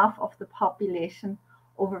half of the population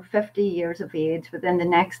over 50 years of age within the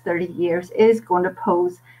next 30 years is going to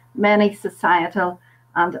pose many societal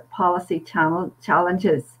and policy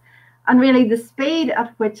challenges. And really the speed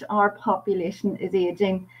at which our population is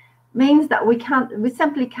aging means that we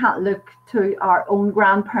simply can't look to our own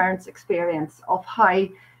grandparents' experience of how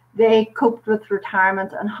they coped with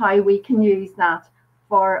retirement and how we can use that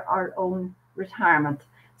for our own retirement.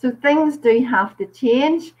 So things do have to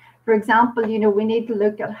change. For example, we need to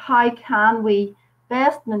look at how can we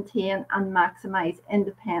best maintain and maximize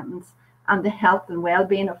independence and the health and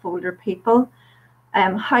well-being of older people.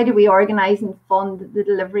 How do we organize and fund the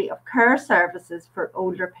delivery of care services for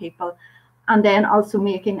older people, and then also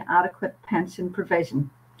making adequate pension provision.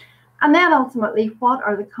 And then ultimately, what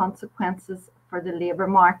are the consequences for the labour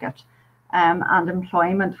market and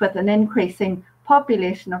employment, with an increasing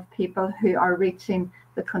population of people who are reaching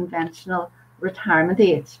the conventional retirement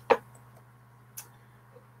age.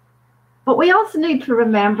 But we also need to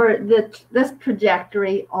remember that this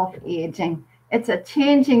trajectory of ageing, it's a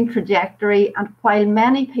changing trajectory, and while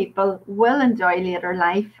many people will enjoy later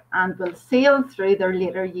life and will sail through their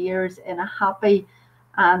later years in a happy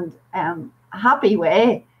and happy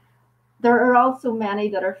way, there are also many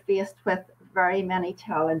that are faced with very many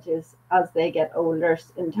challenges as they get older,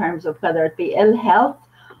 in terms of whether it be ill health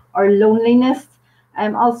or loneliness,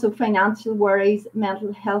 also financial worries,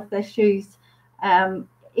 mental health issues,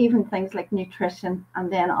 even things like nutrition,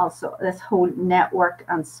 and then also this whole network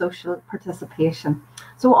and social participation.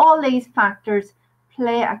 So all these factors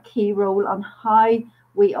play a key role on how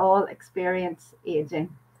we all experience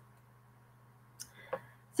aging.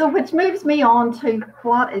 So which moves me on to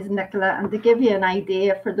what is NAEKO, and to give you an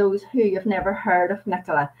idea for those who have never heard of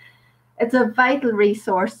NAEKO. It's a vital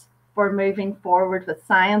resource for moving forward with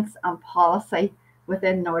science and policy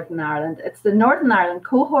within Northern Ireland. It's the Northern Ireland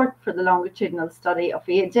cohort for the longitudinal study of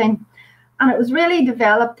ageing, and it was really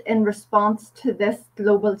developed in response to this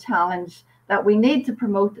global challenge that we need to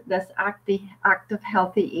promote this active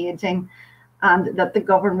healthy ageing, and that the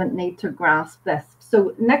government need to grasp this.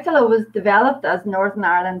 So NAEKO was developed as Northern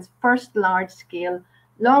Ireland's first large-scale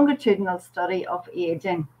longitudinal study of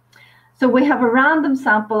ageing. So we have a random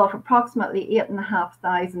sample of approximately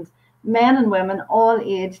 8,500 men and women, all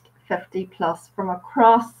aged 50 plus, from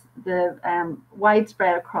across the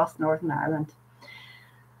widespread across Northern Ireland.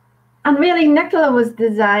 And really NAEKO was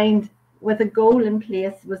designed with a goal in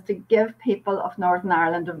place, was to give people of Northern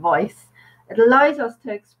Ireland a voice. It allows us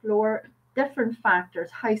to explore different factors,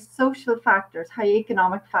 how social factors, how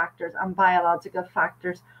economic factors and biological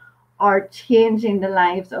factors are changing the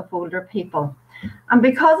lives of older people. And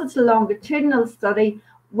because it's a longitudinal study,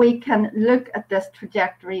 we can look at this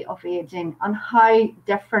trajectory of aging and how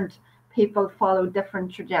different people follow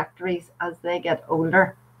different trajectories as they get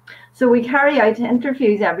older. So we carry out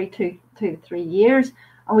interviews every two to 3 years,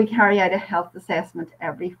 and we carry out a health assessment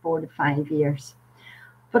every 4 to 5 years.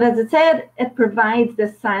 But as I said, it provides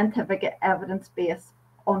this scientific evidence base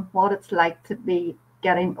on what it's like to be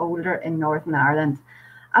getting older in Northern Ireland.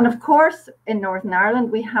 And of course, in Northern Ireland,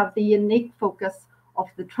 we have the unique focus of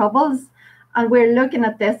the Troubles. And we're looking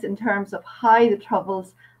at this in terms of how the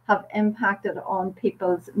Troubles have impacted on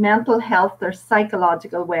people's mental health, their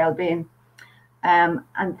psychological well-being, and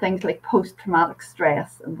things like post-traumatic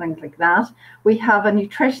stress and things like that. We have a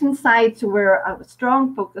nutrition side, so we're a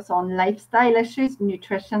strong focus on lifestyle issues,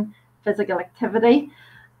 nutrition, physical activity,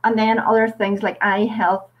 and then other things like eye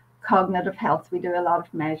health, cognitive health. We do a lot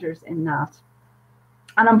of measures in that.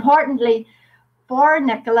 And importantly, for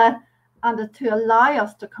NAEKO, and to allow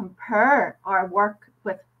us to compare our work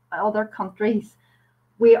with other countries,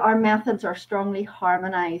 our methods are strongly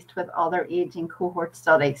harmonized with other aging cohort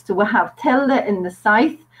studies. So we have TILDA in the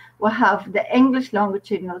south, we have the English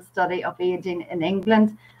longitudinal study of aging in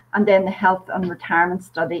England, and then the health and retirement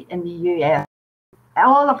study in the US.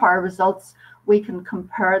 All of our results, we can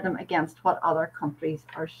compare them against what other countries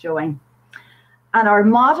are showing. And our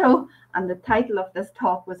motto and the title of this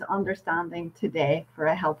talk was Understanding Today for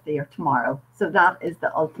a Healthier Tomorrow. So that is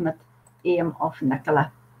the ultimate aim of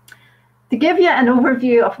NAEKO. To give you an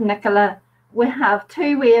overview of NAEKO, we have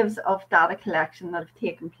 2 waves of data collection that have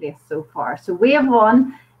taken place so far. So wave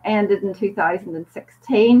 1 ended in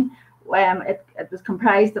 2016. It was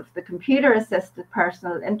comprised of the computer-assisted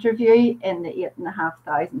personal interview in the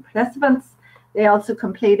 8,500 participants. They also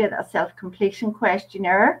completed a self-completion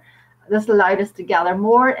questionnaire. This allowed us to gather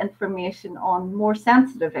more information on more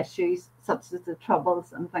sensitive issues, such as the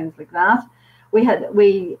Troubles and things like that. We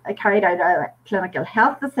carried out a clinical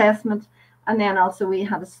health assessment, and then also we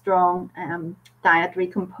had a strong dietary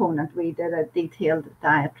component. We did a detailed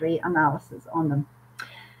dietary analysis on them.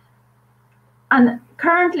 And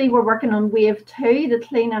currently we're working on wave 2, the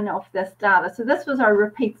cleaning of this data. So this was our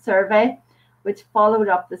repeat survey, which followed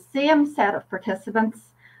up the same set of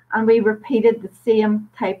participants, and we repeated the same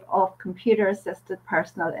type of computer-assisted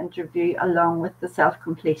personal interview along with the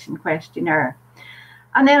self-completion questionnaire.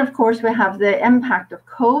 And then, of course, we have the impact of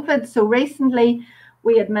COVID. So recently,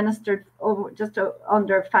 we administered just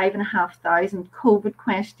under 5,500 COVID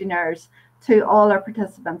questionnaires to all our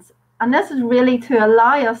participants. And this is really to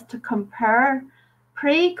allow us to compare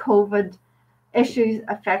pre-COVID issues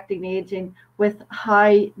affecting aging with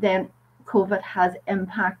how then COVID has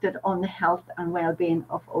impacted on the health and well-being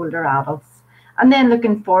of older adults. And then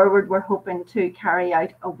looking forward, we're hoping to carry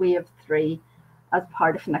out a wave 3 as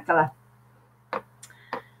part of NAEKO.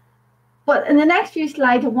 But in the next few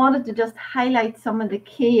slides, I wanted to just highlight some of the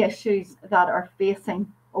key issues that are facing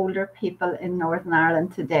older people in Northern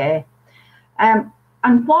Ireland today. And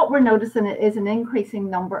what we're noticing is an increasing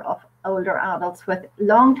number of older adults with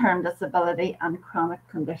long-term disability and chronic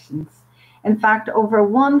conditions. In fact, over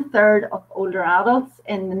 1/3 of older adults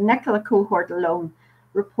in the Nicola cohort alone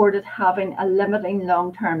reported having a limiting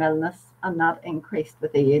long-term illness, and that increased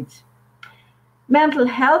with age. Mental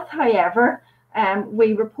health, however,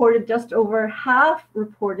 we reported just over half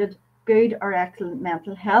reported good or excellent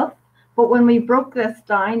mental health. But when we broke this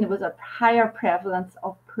down, there was a higher prevalence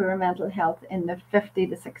of poor mental health in the 50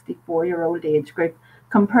 to 64-year-old age group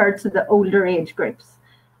compared to the older age groups,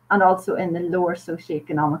 and also in the lower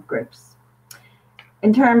socioeconomic groups.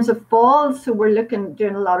 In terms of falls, so we're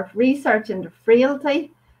doing a lot of research into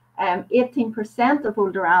frailty. 18% of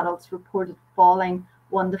older adults reported falling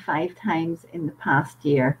 1 to 5 times in the past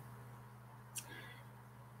year.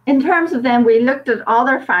 In terms of then, we looked at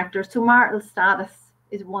other factors. So marital status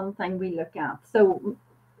is one thing we look at. So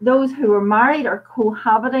those who were married or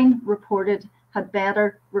cohabiting had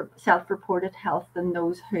better self-reported health than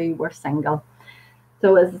those who were single.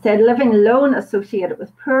 So as I said, living alone associated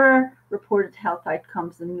with poorer reported health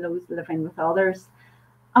outcomes than those living with others.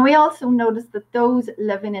 And we also noticed that those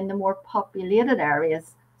living in the more populated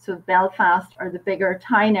areas, so Belfast or the bigger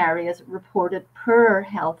town areas, reported poorer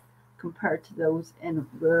health compared to those in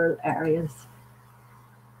rural areas.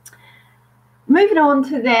 Moving on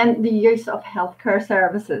to then the use of healthcare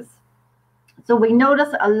services. So we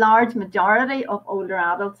notice a large majority of older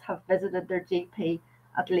adults have visited their GP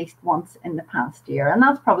at least once in the past year, and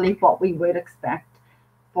that's probably what we would expect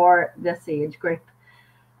for this age group.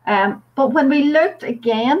 But when we looked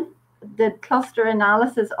again, the cluster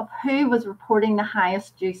analysis of who was reporting the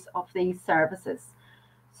highest use of these services.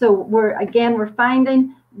 So we're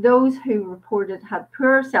finding those who had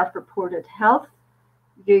poor self-reported health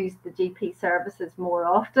used the GP services more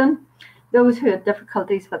often. Those who had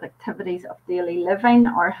difficulties with activities of daily living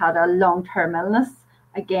or had a long-term illness,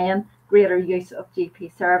 again, greater use of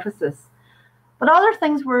GP services. But other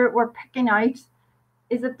things we're picking out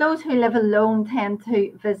is that those who live alone tend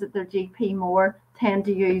to visit their GP more, tend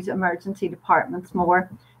to use emergency departments more.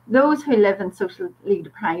 Those who live in socially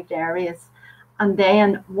deprived areas. And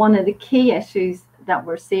then one of the key issues that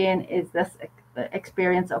we're seeing is this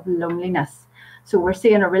experience of loneliness. So we're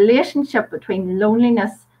seeing a relationship between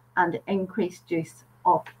loneliness and increased use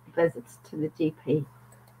of visits to the GP.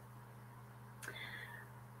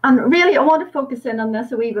 And really, I want to focus in on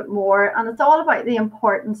this a wee bit more, and it's all about the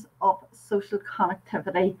importance of social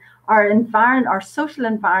connectivity, our social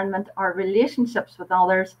environment, our relationships with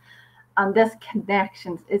others, and this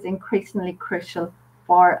connection is increasingly crucial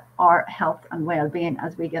for our health and well-being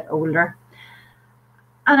as we get older.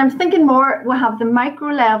 And I'm thinking more, we'll have the micro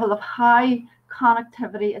level of how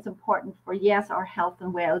connectivity is important for, yes, our health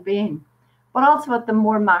and well-being, but also at the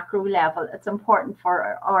more macro level, it's important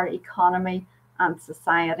for our economy and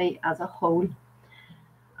society as a whole.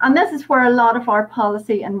 And this is where a lot of our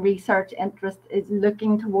policy and research interest is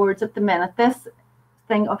looking towards at the minute, this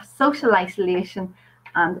thing of social isolation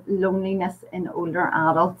and loneliness in older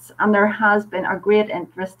adults. And there has been a great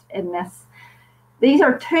interest in this. These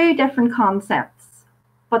are two different concepts,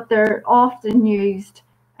 but they're often used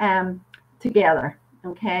together,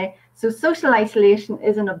 okay? So social isolation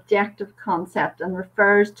is an objective concept and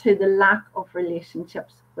refers to the lack of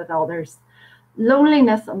relationships with others.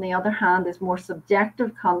 Loneliness, on the other hand, is more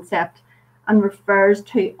subjective concept and refers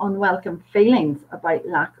to unwelcome feelings about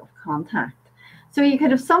lack of contact. So you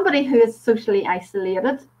could have somebody who is socially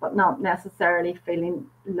isolated, but not necessarily feeling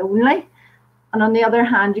lonely. And on the other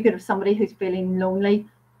hand, you could have somebody who's feeling lonely,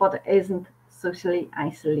 but isn't socially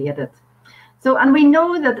isolated. So, and we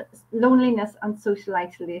know that loneliness and social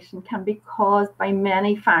isolation can be caused by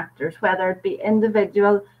many factors, whether it be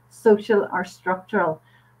individual, social, or structural.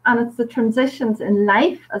 And it's the transitions in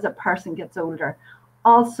life as a person gets older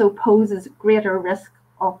also poses greater risk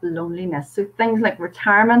of loneliness. So things like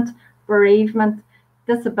retirement, bereavement,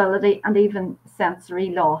 disability, and even sensory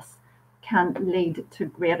loss can lead to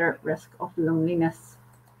greater risk of loneliness.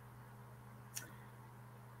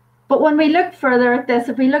 But when we look further at this,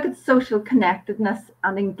 if we look at social connectedness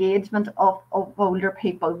and engagement of older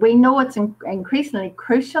people, we know it's increasingly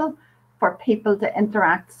crucial for people to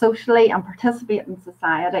interact socially and participate in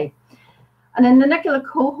society. And in the Nicola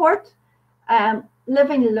cohort,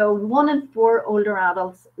 living alone, 1 in 4 older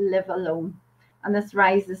adults live alone. And this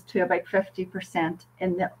rises to about 50%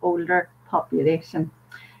 in the older population.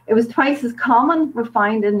 It was twice as common, we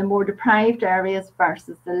find, in the more deprived areas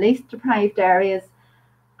versus the least deprived areas,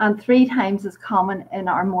 and 3 times as common in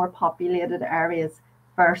our more populated areas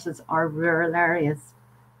versus our rural areas.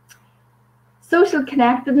 Social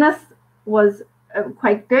connectedness was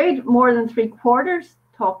quite good. More than 3/4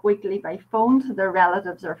 talk weekly by phone to their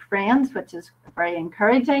relatives or friends, which is very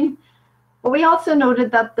encouraging. But we also noted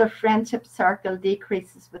that the friendship circle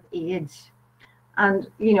decreases with age. And,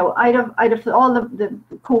 you know, out of all of the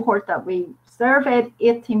cohort that we surveyed,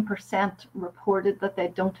 18% reported that they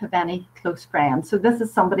don't have any close friends. So this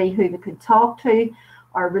is somebody who they could talk to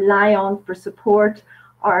or rely on for support,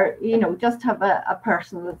 or, you know, just have a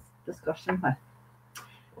personal discussion with.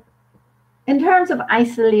 In terms of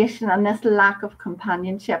isolation and this lack of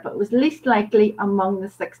companionship, it was least likely among the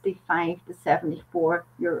 65 to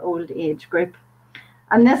 74-year-old age group.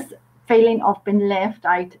 And this feeling of being left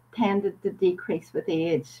out tended to decrease with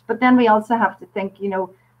age. But then we also have to think, you know,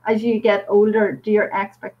 as you get older, do your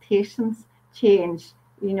expectations change?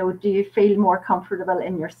 You know, do you feel more comfortable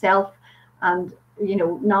in yourself and, you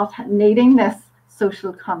know, not needing this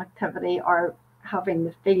social connectivity or having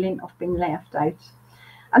the feeling of being left out?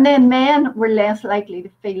 And then men were less likely to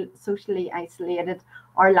feel socially isolated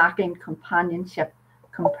or lacking companionship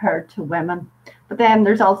compared to women. But then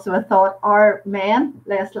there's also a thought, are men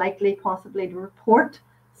less likely possibly to report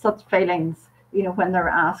such feelings, you know, when they're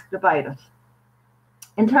asked about it?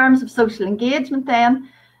 In terms of social engagement then,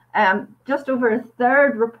 just over a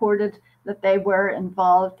third reported that they were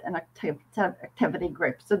involved in activity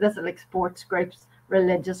groups. So this is like sports groups,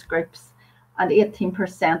 religious groups, and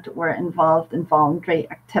 18% were involved in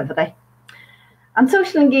voluntary activity. And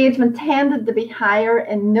social engagement tended to be higher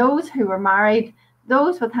in those who were married,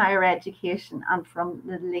 those with higher education, and from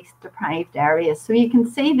the least deprived areas. So you can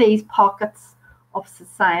see these pockets of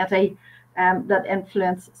society that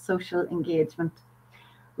influence social engagement.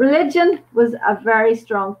 Religion was a very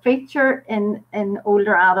strong feature in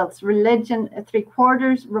older adults. Religion,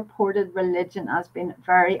 3/4 reported religion as being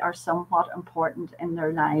very or somewhat important in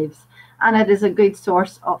their lives. And it is a good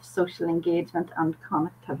source of social engagement and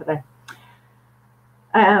connectivity.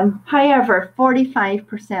 However,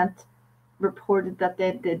 45% reported that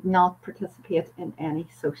they did not participate in any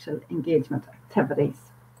social engagement activities.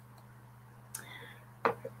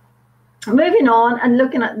 Moving on and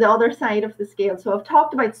looking at the other side of the scale. So I've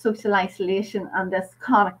talked about social isolation and this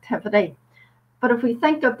connectivity. But if we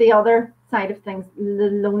think of the other side of things,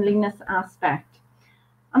 the loneliness aspect.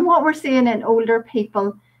 And what we're seeing in older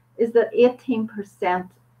people is that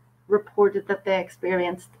 18% reported that they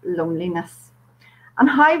experienced loneliness. And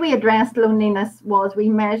how we addressed loneliness was we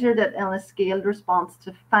measured it in a scaled response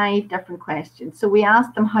to 5 different questions. So we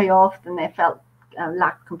asked them how often they felt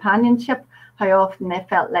lacked companionship, how often they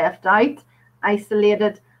felt left out,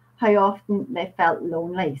 isolated, how often they felt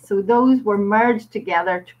lonely. So those were merged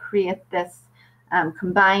together to create this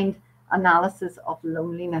combined analysis of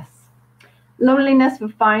loneliness. Loneliness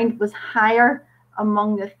we found was higher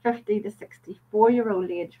among the 50 to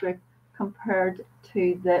 64-year-old age group compared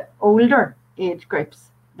to the older age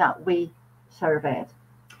groups that we surveyed.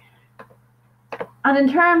 And in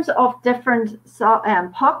terms of different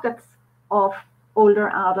pockets of older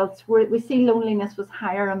adults, we see loneliness was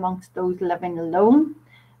higher amongst those living alone.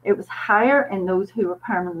 It was higher in those who were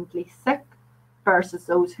permanently sick versus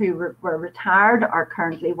those who were retired or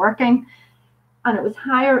currently working. And it was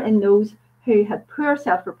higher in those who had poor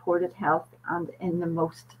self-reported health and in the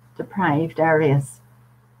most deprived areas.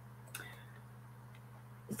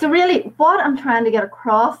 So really what I'm trying to get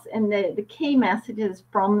across in the key messages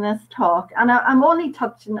from this talk, and I've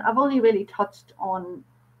only really touched on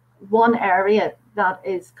one area that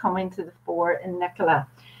is coming to the fore in NAEKO.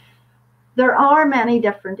 There are many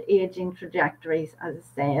different aging trajectories, as I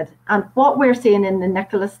said, and what we're seeing in the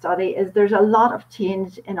NAEKO study is there's a lot of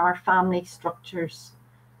change in our family structures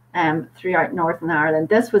throughout Northern Ireland.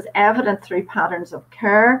 This was evident through patterns of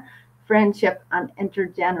care, friendship, and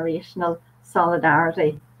intergenerational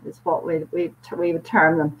solidarity is what we would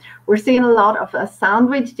term them. We're seeing a lot of a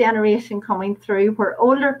sandwich generation coming through where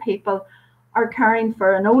older people are caring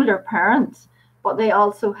for an older parent, but they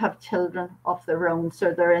also have children of their own.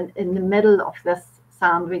 So they're in the middle of this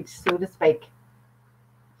sandwich, so to speak.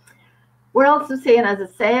 We're also seeing, as I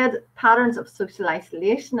said, patterns of social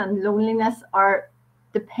isolation and loneliness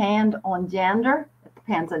depend on gender. It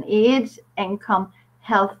depends on age, income,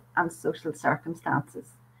 health, and social circumstances.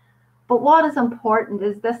 But what is important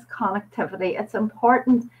is this connectivity. It's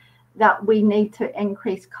important that we need to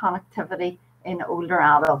increase connectivity in older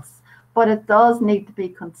adults, but it does need to be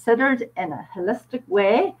considered in a holistic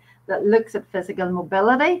way that looks at physical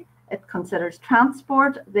mobility. It considers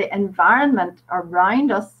transport, the environment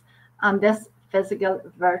around us, and this physical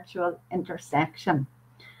virtual intersection.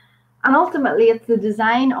 And ultimately, it's the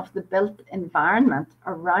design of the built environment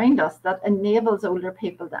around us that enables older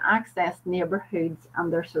people to access neighbourhoods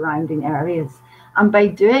and their surrounding areas. And by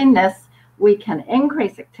doing this, we can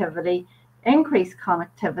increase activity, increase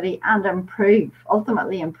connectivity, and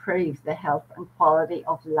ultimately improve the health and quality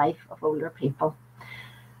of life of older people.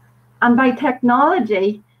 And by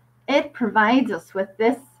technology, it provides us with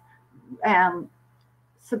this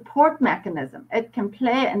support mechanism. It can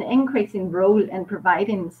play an increasing role in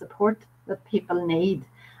providing the support that people need,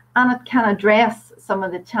 and it can address some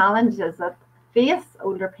of the challenges that face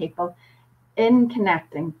older people in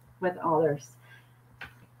connecting with others.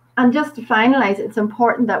 And just to finalize, it's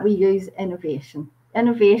important that we use innovation.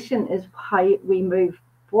 Innovation is how we move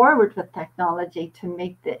forward with technology to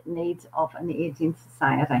meet the needs of an aging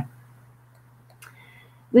society.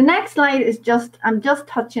 The next slide is I'm just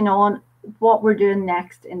touching on what we're doing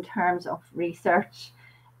next in terms of research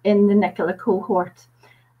in the NAEKO cohort.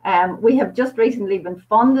 We have just recently been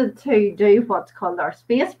funded to do what's called our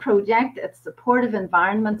SPACE project. It's supportive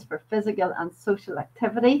environments for physical and social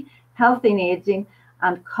activity, healthy aging,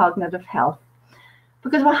 and cognitive health.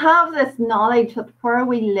 Because we have this knowledge that where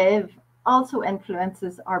we live also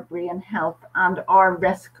influences our brain health and our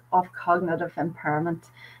risk of cognitive impairment.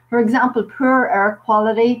 For example, poor air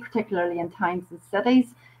quality, particularly in towns and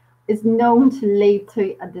cities, is known to lead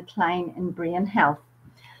to a decline in brain health.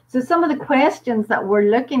 So some of the questions that we're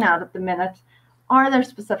looking at the minute, are there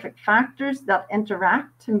specific factors that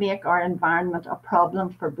interact to make our environment a problem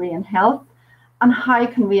for brain health? And how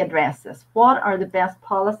can we address this? What are the best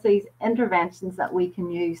policies, interventions that we can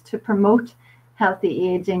use to promote healthy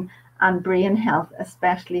aging and brain health,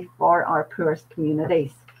 especially for our poorest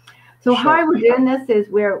communities? So how we're doing this is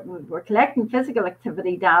we're collecting physical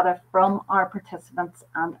activity data from our participants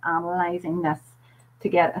and analysing this to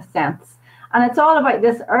get a sense. And it's all about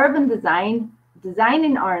this urban design,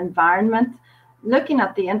 designing our environment, looking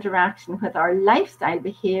at the interaction with our lifestyle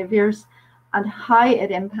behaviours and how it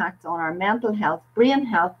impacts on our mental health, brain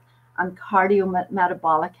health, and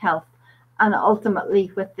cardiometabolic health, and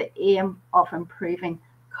ultimately with the aim of improving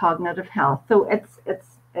cognitive health. So it's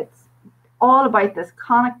all about this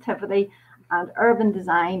connectivity and urban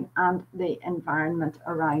design and the environment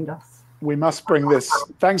around us. We must bring this.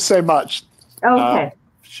 Thanks so much, okay.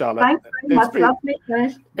 Charlotte. Thanks very much. Lovely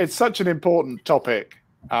finished. It's such an important topic,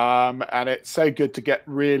 and it's so good to get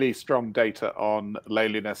really strong data on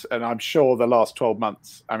loneliness. And I'm sure the last 12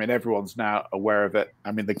 months, I mean, everyone's now aware of it.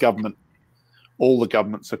 I mean, the government, all the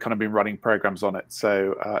governments have kind of been running programs on it.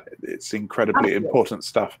 So it's incredibly important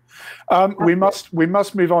stuff. We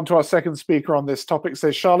must move on to our second speaker on this topic. So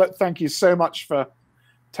Charlotte, thank you so much for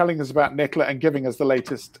telling us about NAEKO and giving us the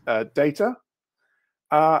latest data.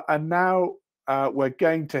 And now we're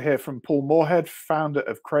going to hear from Paul Moorhead, founder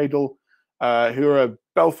of Cradle, who are a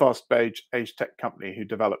Belfast-based age tech company who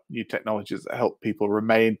develop new technologies that help people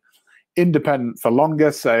remain independent for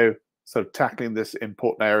longer. So sort of tackling this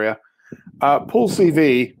important area. Paul's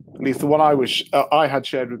CV, at least the one I had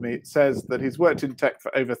shared with me, says that he's worked in tech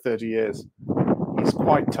for over 30 years. He's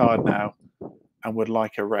quite tired now and would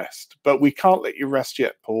like a rest. But we can't let you rest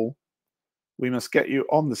yet, Paul. We must get you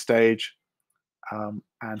on the stage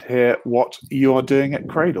and hear what you are doing at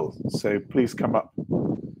Cradle. So please come up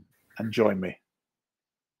and join me.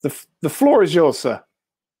 The floor is yours, sir.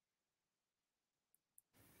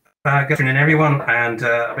 Good afternoon, everyone, and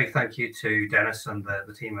a big thank you to Denis and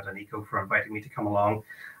the team at ANAEKO for inviting me to come along.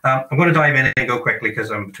 I'm going to dive in and go quickly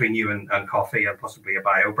because I'm between you and coffee and possibly a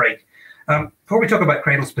bio break. Before we talk about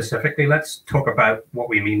Cradle specifically, let's talk about what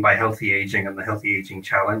we mean by healthy aging and the healthy aging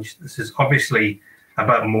challenge. This is obviously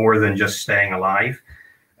about more than just staying alive.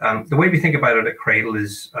 The way we think about it at Cradle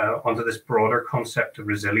is under this broader concept of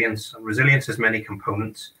resilience. And resilience has many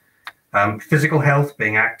components. Physical health,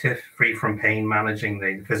 being active, free from pain, managing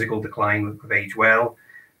the physical decline with age well.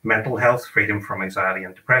 Mental health, freedom from anxiety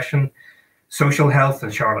and depression. Social health,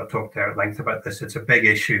 and Charlotte talked there at length about this, it's a big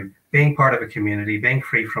issue. Being part of a community, being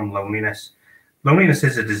free from loneliness. Loneliness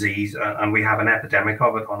is a disease, and we have an epidemic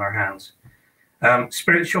of it on our hands.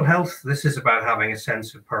 Spiritual health, this is about having a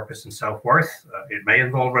sense of purpose and self-worth. It may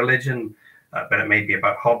involve religion, but it may be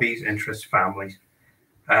about hobbies, interests, families.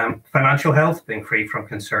 Financial health, being free from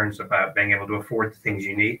concerns about being able to afford the things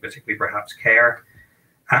you need, particularly perhaps care.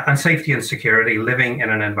 And safety and security, living in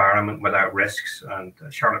an environment without risks. And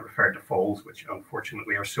Charlotte referred to falls, which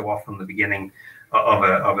unfortunately are so often the beginning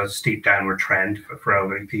of a steep downward trend for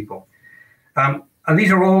elderly people. And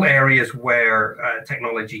these are all areas where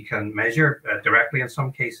technology can measure directly in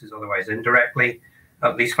some cases, otherwise indirectly,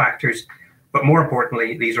 these factors. But more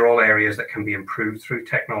importantly, these are all areas that can be improved through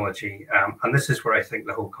technology. And this is where I think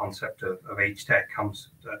the whole concept of age tech comes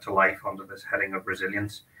to life under this heading of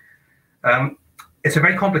resilience. It's a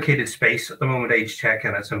very complicated space at the moment, age tech,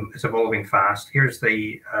 and it's evolving fast. Here's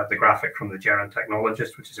the graphic from the Gerent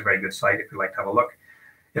Technologist, which is a very good site if you'd like to have a look.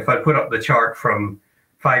 If I put up the chart from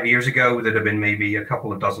 5 years ago, there'd have been maybe a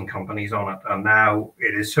couple of dozen companies on it. And now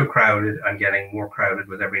it is so crowded and getting more crowded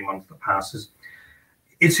with every month that passes.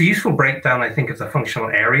 It's a useful breakdown, I think, of the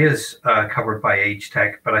functional areas covered by age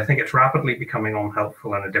tech, but I think it's rapidly becoming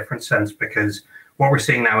unhelpful in a different sense, because what we're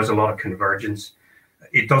seeing now is a lot of convergence.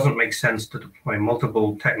 It doesn't make sense to deploy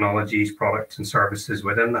multiple technologies, products, and services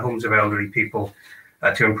within the homes of elderly people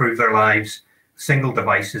to improve their lives. Single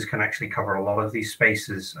devices can actually cover a lot of these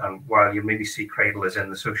spaces. While you maybe see Cradle is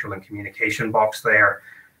in the social and communication box there,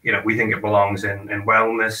 you know, we think it belongs in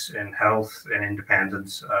wellness, in health, in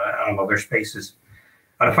independence, and other spaces.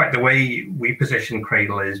 And in fact, the way we position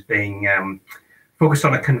Cradle is being focused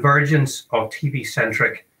on a convergence of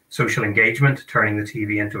TV-centric social engagement, turning the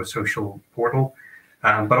TV into a social portal,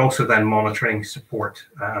 but also then monitoring, support,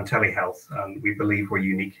 and telehealth. And we believe we're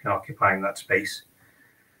unique in occupying that space.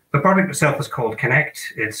 The product itself is called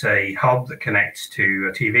Connect. It's a hub that connects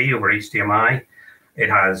to a TV over HDMI.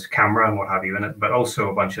 It has camera and what have you in it, but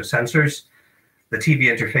also a bunch of sensors. The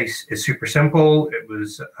TV interface is super simple. It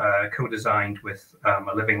was co-designed with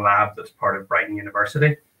a living lab that's part of Brighton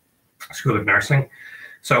University School of Nursing.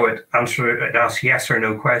 So it asks yes or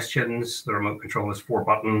no questions. The remote control has 4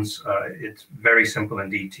 buttons. It's very simple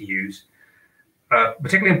indeed to use.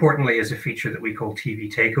 Particularly importantly is a feature that we call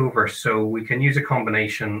TV takeover. So we can use a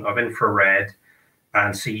combination of infrared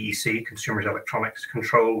and CEC, Consumer Electronics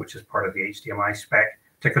Control, which is part of the HDMI spec,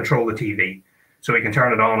 to control the TV. So we can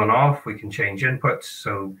turn it on and off, we can change inputs.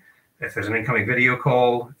 So if there's an incoming video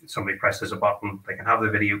call, somebody presses a button, they can have the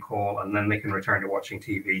video call, and then they can return to watching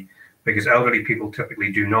TV, because elderly people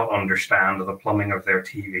typically do not understand the plumbing of their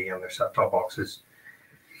TV and their set-top boxes.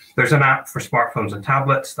 There's an app for smartphones and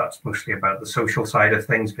tablets. That's mostly about the social side of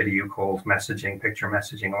things, video calls, messaging, picture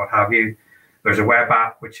messaging, what have you. There's a web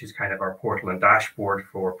app, which is kind of our portal and dashboard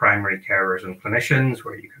for primary carers and clinicians,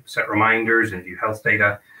 where you can set reminders and view health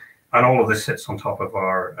data. And all of this sits on top of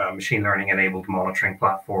our machine learning enabled monitoring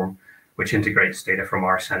platform, which integrates data from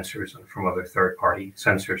our sensors and from other third-party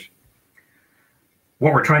sensors.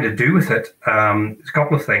 What we're trying to do with it is a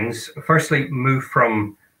couple of things. Firstly, move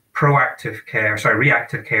from reactive care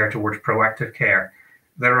towards proactive care.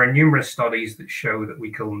 There are numerous studies that show that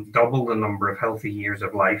we can double the number of healthy years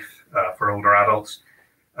of life for older adults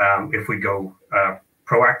if we go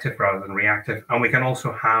proactive rather than reactive. And we can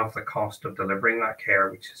also have the cost of delivering that care,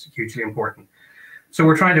 which is hugely important. So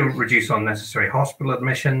we're trying to reduce unnecessary hospital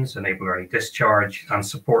admissions, enable early discharge, and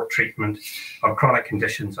support treatment of chronic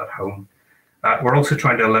conditions at home. We're also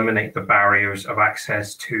trying to eliminate the barriers of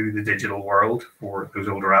access to the digital world for those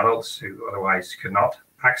older adults who otherwise could not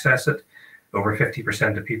access it. Over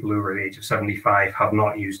 50% of people over the age of 75 have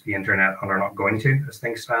not used the internet and are not going to, as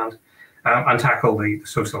things stand, and tackle the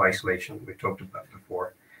social isolation that we've talked about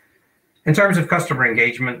before. In terms of customer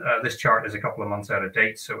engagement, this chart is a couple of months out of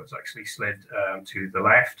date, so it's actually slid to the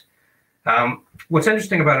left. What's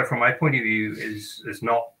interesting about it from my point of view is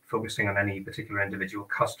not focusing on any particular individual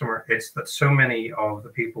customer. It's that so many of the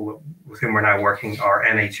people with whom we're now working are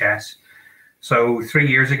NHS. So 3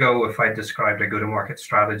 years ago, if I described a go-to-market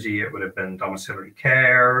strategy, it would have been domiciliary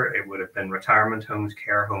care, it would have been retirement homes,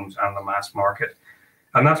 care homes, and the mass market.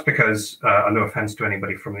 And that's because, no offense to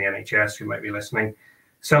anybody from the NHS who might be listening,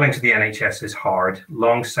 selling to the NHS is hard,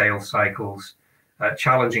 long sales cycles,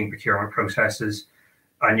 challenging procurement processes,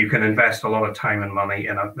 and you can invest a lot of time and money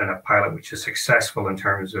in a pilot which is successful in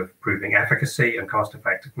terms of proving efficacy and cost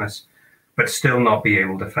effectiveness, but still not be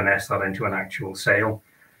able to finesse that into an actual sale.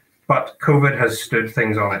 But COVID has stood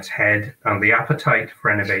things on its head, and the appetite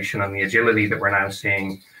for innovation and the agility that we're now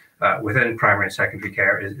seeing within primary and secondary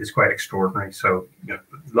care is quite extraordinary. So, you know,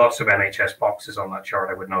 lots of NHS boxes on that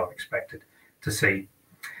chart I would not have expected to see.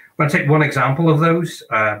 I'm going to take one example of those,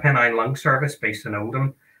 Pennine Lung Service based in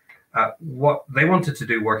Oldham. What they wanted to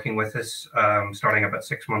do working with us starting about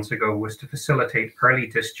 6 months ago was to facilitate early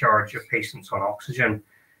discharge of patients on oxygen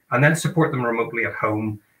and then support them remotely at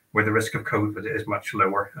home where the risk of COVID is much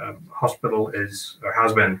lower. Hospital is, or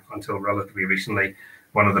has been until relatively recently,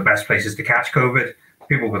 one of the best places to catch COVID.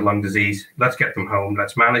 People with lung disease, let's get them home,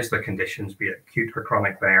 let's manage the conditions, be it acute or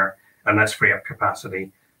chronic there, and let's free up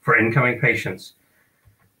capacity for incoming patients.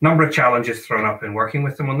 Number of challenges thrown up in working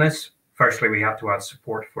with them on this. Firstly, we had to add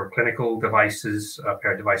support for clinical devices,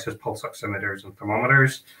 pair devices, pulse oximeters and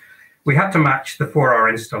thermometers. We had to match the 4-hour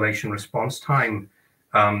installation response time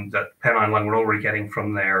that Pennine Lung were already getting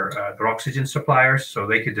from their oxygen suppliers, so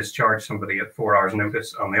they could discharge somebody at 4 hours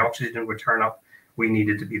notice and the oxygen would turn up. We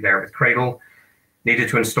needed to be there with Cradle, needed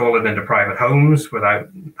to install it into private homes without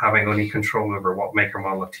having any control over what make or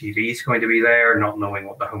model of TV is going to be there, not knowing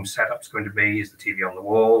what the home setup is going to be. Is the TV on the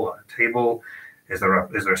wall, on a table? Is there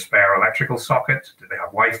a spare electrical socket? Do they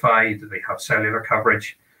have Wi-Fi? Do they have cellular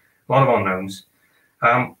coverage? A lot of unknowns.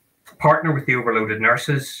 Partner with the overloaded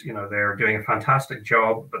nurses. You know, they're doing a fantastic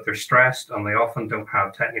job, but they're stressed and they often don't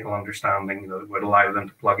have technical understanding, you know, that would allow them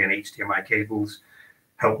to plug in HDMI cables,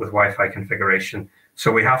 help with Wi-Fi configuration.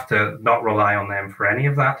 So we have to not rely on them for any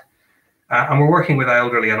of that. And we're working with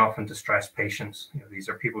elderly and often distressed patients. You know, these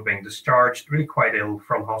are people being discharged really quite ill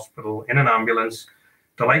from hospital in an ambulance,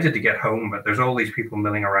 delighted to get home, but there's all these people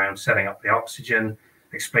milling around setting up the oxygen,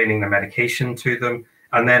 explaining the medication to them,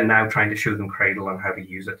 and then now trying to show them Cradle and how to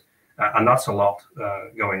use it. And that's a lot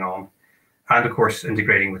going on. And of course,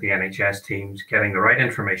 integrating with the NHS teams, getting the right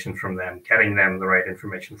information from them, getting them the right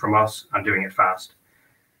information from us, and doing it fast.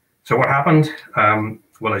 So what happened?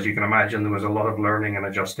 Well, as you can imagine, there was a lot of learning and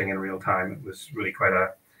adjusting in real time. It was really quite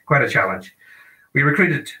a challenge. We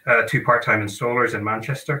recruited 2 part-time installers in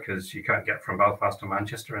Manchester, because you can't get from Belfast to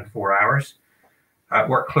Manchester in 4 hours.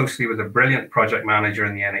 Worked closely with a brilliant project manager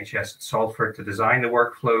in the NHS at Salford to design the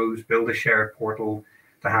workflows, build a shared portal,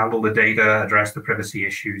 to handle the data, address the privacy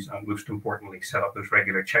issues, and most importantly, set up those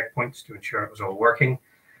regular checkpoints to ensure it was all working.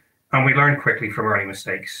 And we learned quickly from early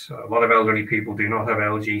mistakes. A lot of elderly people do not have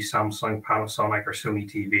LG, Samsung, Panasonic, or Sony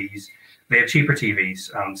TVs. They have cheaper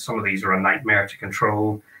TVs, and some of these are a nightmare to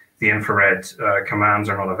control. The infrared commands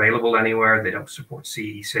are not available anywhere. They don't support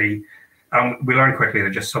CEC. We learned quickly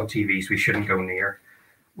they're just sub-TVs we shouldn't go near.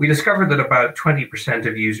 We discovered that about 20%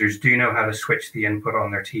 of users do know how to switch the input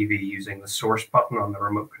on their TV using the source button on the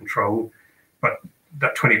remote control, but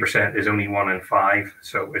that 20% is only 1 in 5,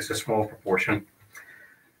 so it's a small proportion.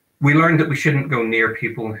 We learned that we shouldn't go near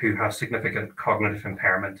people who have significant cognitive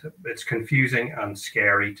impairment. It's confusing and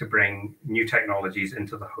scary to bring new technologies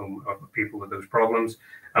into the home of people with those problems,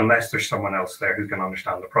 unless there's someone else there who can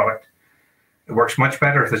understand the product. It works much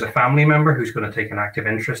better if there's a family member who's going to take an active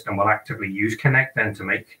interest and will actively use Connect then to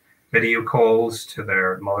make video calls to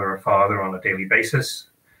their mother or father on a daily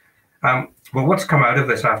basis. Well, what's come out of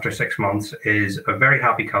this after 6 months is a very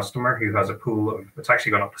happy customer who has a pool of, it's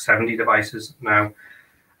actually gone up to 70 devices now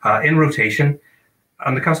in rotation.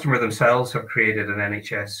 And the customer themselves have created an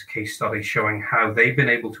NHS case study showing how they've been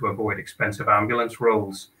able to avoid expensive ambulance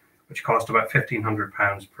rolls, which cost about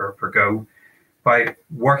 £1,500 per go, by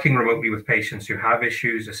working remotely with patients who have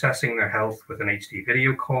issues, assessing their health with an HD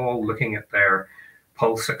video call, looking at their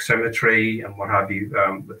pulse oximetry and what have you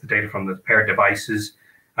with the data from the paired devices,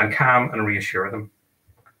 and calm and reassure them.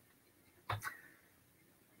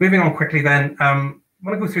 Moving on quickly then, I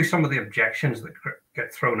want to go through some of the objections that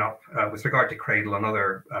get thrown up with regard to Cradle and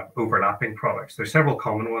other overlapping products. There's several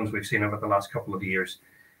common ones we've seen over the last couple of years.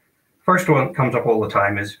 First one comes up all the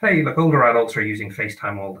time is, hey, look, older adults are using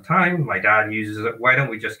FaceTime all the time. My dad uses it. Why don't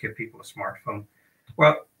we just give people a smartphone?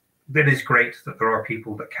 Well, it is great that there are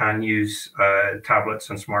people that can use tablets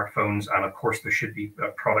and smartphones. And of course, there should be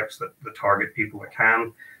products that target people that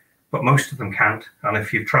can, but most of them can't. And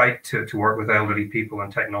if you've tried to work with elderly people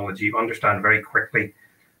and technology, you understand very quickly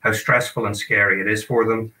how stressful and scary it is for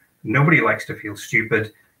them. Nobody likes to feel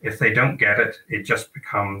stupid. If they don't get it, it just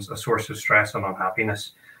becomes a source of stress and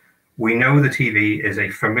unhappiness. We know the TV is a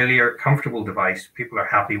familiar, comfortable device. People are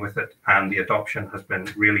happy with it, and the adoption has been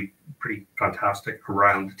really pretty fantastic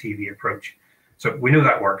around the TV approach. So we know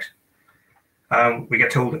that works. We get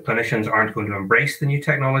told that clinicians aren't going to embrace the new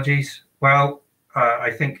technologies. Well, I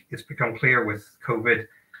think it's become clear with COVID,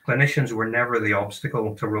 clinicians were never the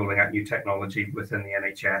obstacle to rolling out new technology within the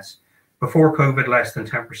NHS. Before COVID, less than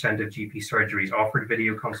 10% of GP surgeries offered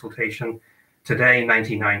video consultation. Today,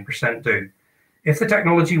 99% do. If the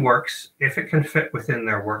technology works, if it can fit within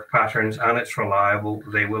their work patterns and it's reliable,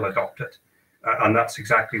 they will adopt it. And that's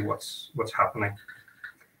exactly what's happening.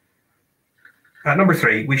 Number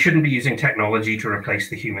 3, we shouldn't be using technology to replace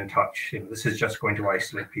the human touch. This is just going to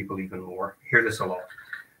isolate people even more. I hear this a lot.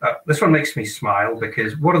 This one makes me smile,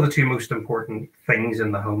 because what are the 2 most important things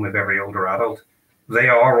in the home of every older adult? They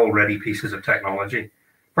are already pieces of technology.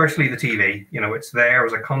 Firstly, the TV, it's there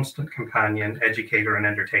as a constant companion, educator, and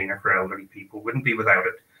entertainer for elderly people. Wouldn't be without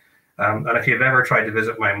it. And if you've ever tried to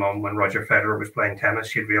visit my mum when Roger Federer was playing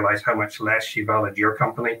tennis, you'd realize how much less she valued your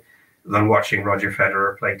company than watching Roger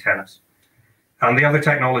Federer play tennis. And the other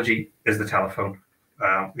technology is the telephone.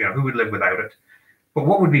 Who would live without it? But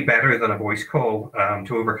what would be better than a voice call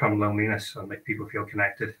to overcome loneliness and make people feel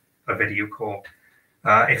connected? A video call.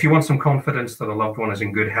 If you want some confidence that a loved one is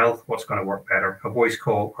in good health, what's going to work better? A voice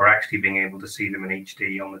call or actually being able to see them in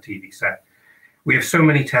HD on the TV set? We have so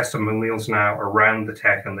many testimonials now around the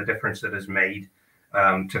tech and the difference it has made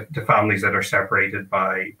to families that are separated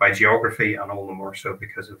by geography, and all the more so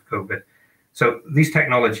because of COVID. So these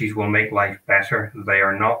technologies will make life better. They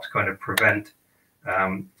are not going to prevent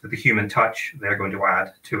the human touch. They're going to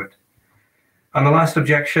add to it. And the last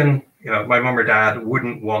objection, my mum or dad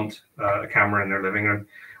wouldn't want a camera in their living room.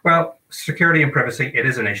 Well, security and privacy, it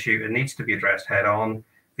is an issue. It needs to be addressed head on.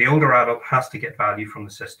 The older adult has to get value from the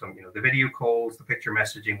system. The video calls, the picture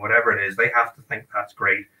messaging, whatever it is, they have to think that's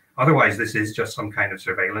great. Otherwise, this is just some kind of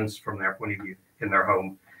surveillance from their point of view in their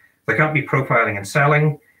home. There can't be profiling and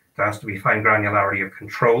selling. There has to be fine granularity of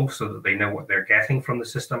control so that they know what they're getting from the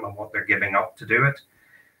system and what they're giving up to do it.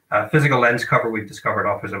 Physical lens cover, we've discovered,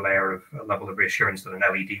 offers a level of reassurance that an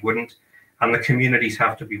LED wouldn't. And the communities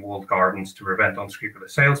have to be walled gardens to prevent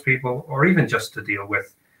unscrupulous salespeople, or even just to deal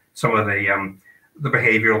with some of the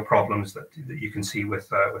behavioral problems that you can see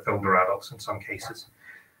with older adults in some cases.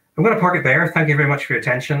 I'm going to park it there. Thank you very much for your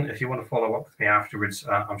attention. If you want to follow up with me afterwards,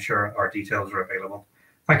 I'm sure our details are available.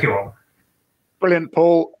 Thank you all. Brilliant,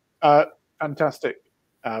 Paul. Fantastic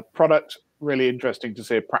product. Really interesting to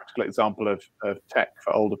see a practical example of tech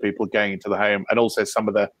for older people going into the home, and also some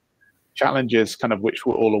of the challenges kind of which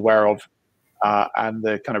we're all aware of, and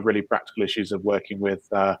the kind of really practical issues of working with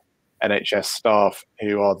NHS staff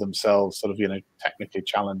who are themselves sort of, technically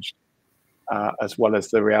challenged, as well as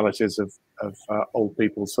the realities of old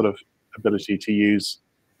people's sort of ability to use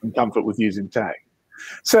and comfort with using tech.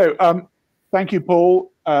 So thank you,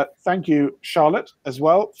 Paul. Thank you, Charlotte, as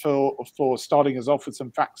well, for starting us off with some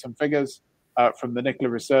facts and figures from the Nicola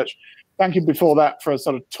research. Thank you before that for a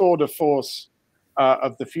sort of tour de force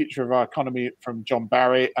of the future of our economy from John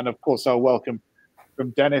Barry, and of course our welcome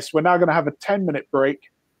from Denis. We're now going to have a 10-minute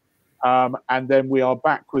break, and then we are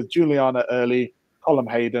back with Juliana Early, Colm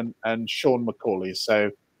Hayden, and Sean McCauley.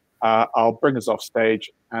 So I'll bring us off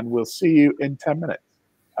stage, and we'll see you in 10 minutes.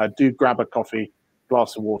 Do grab a coffee,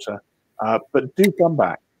 glass of water, but do come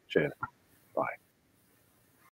back. Cheers.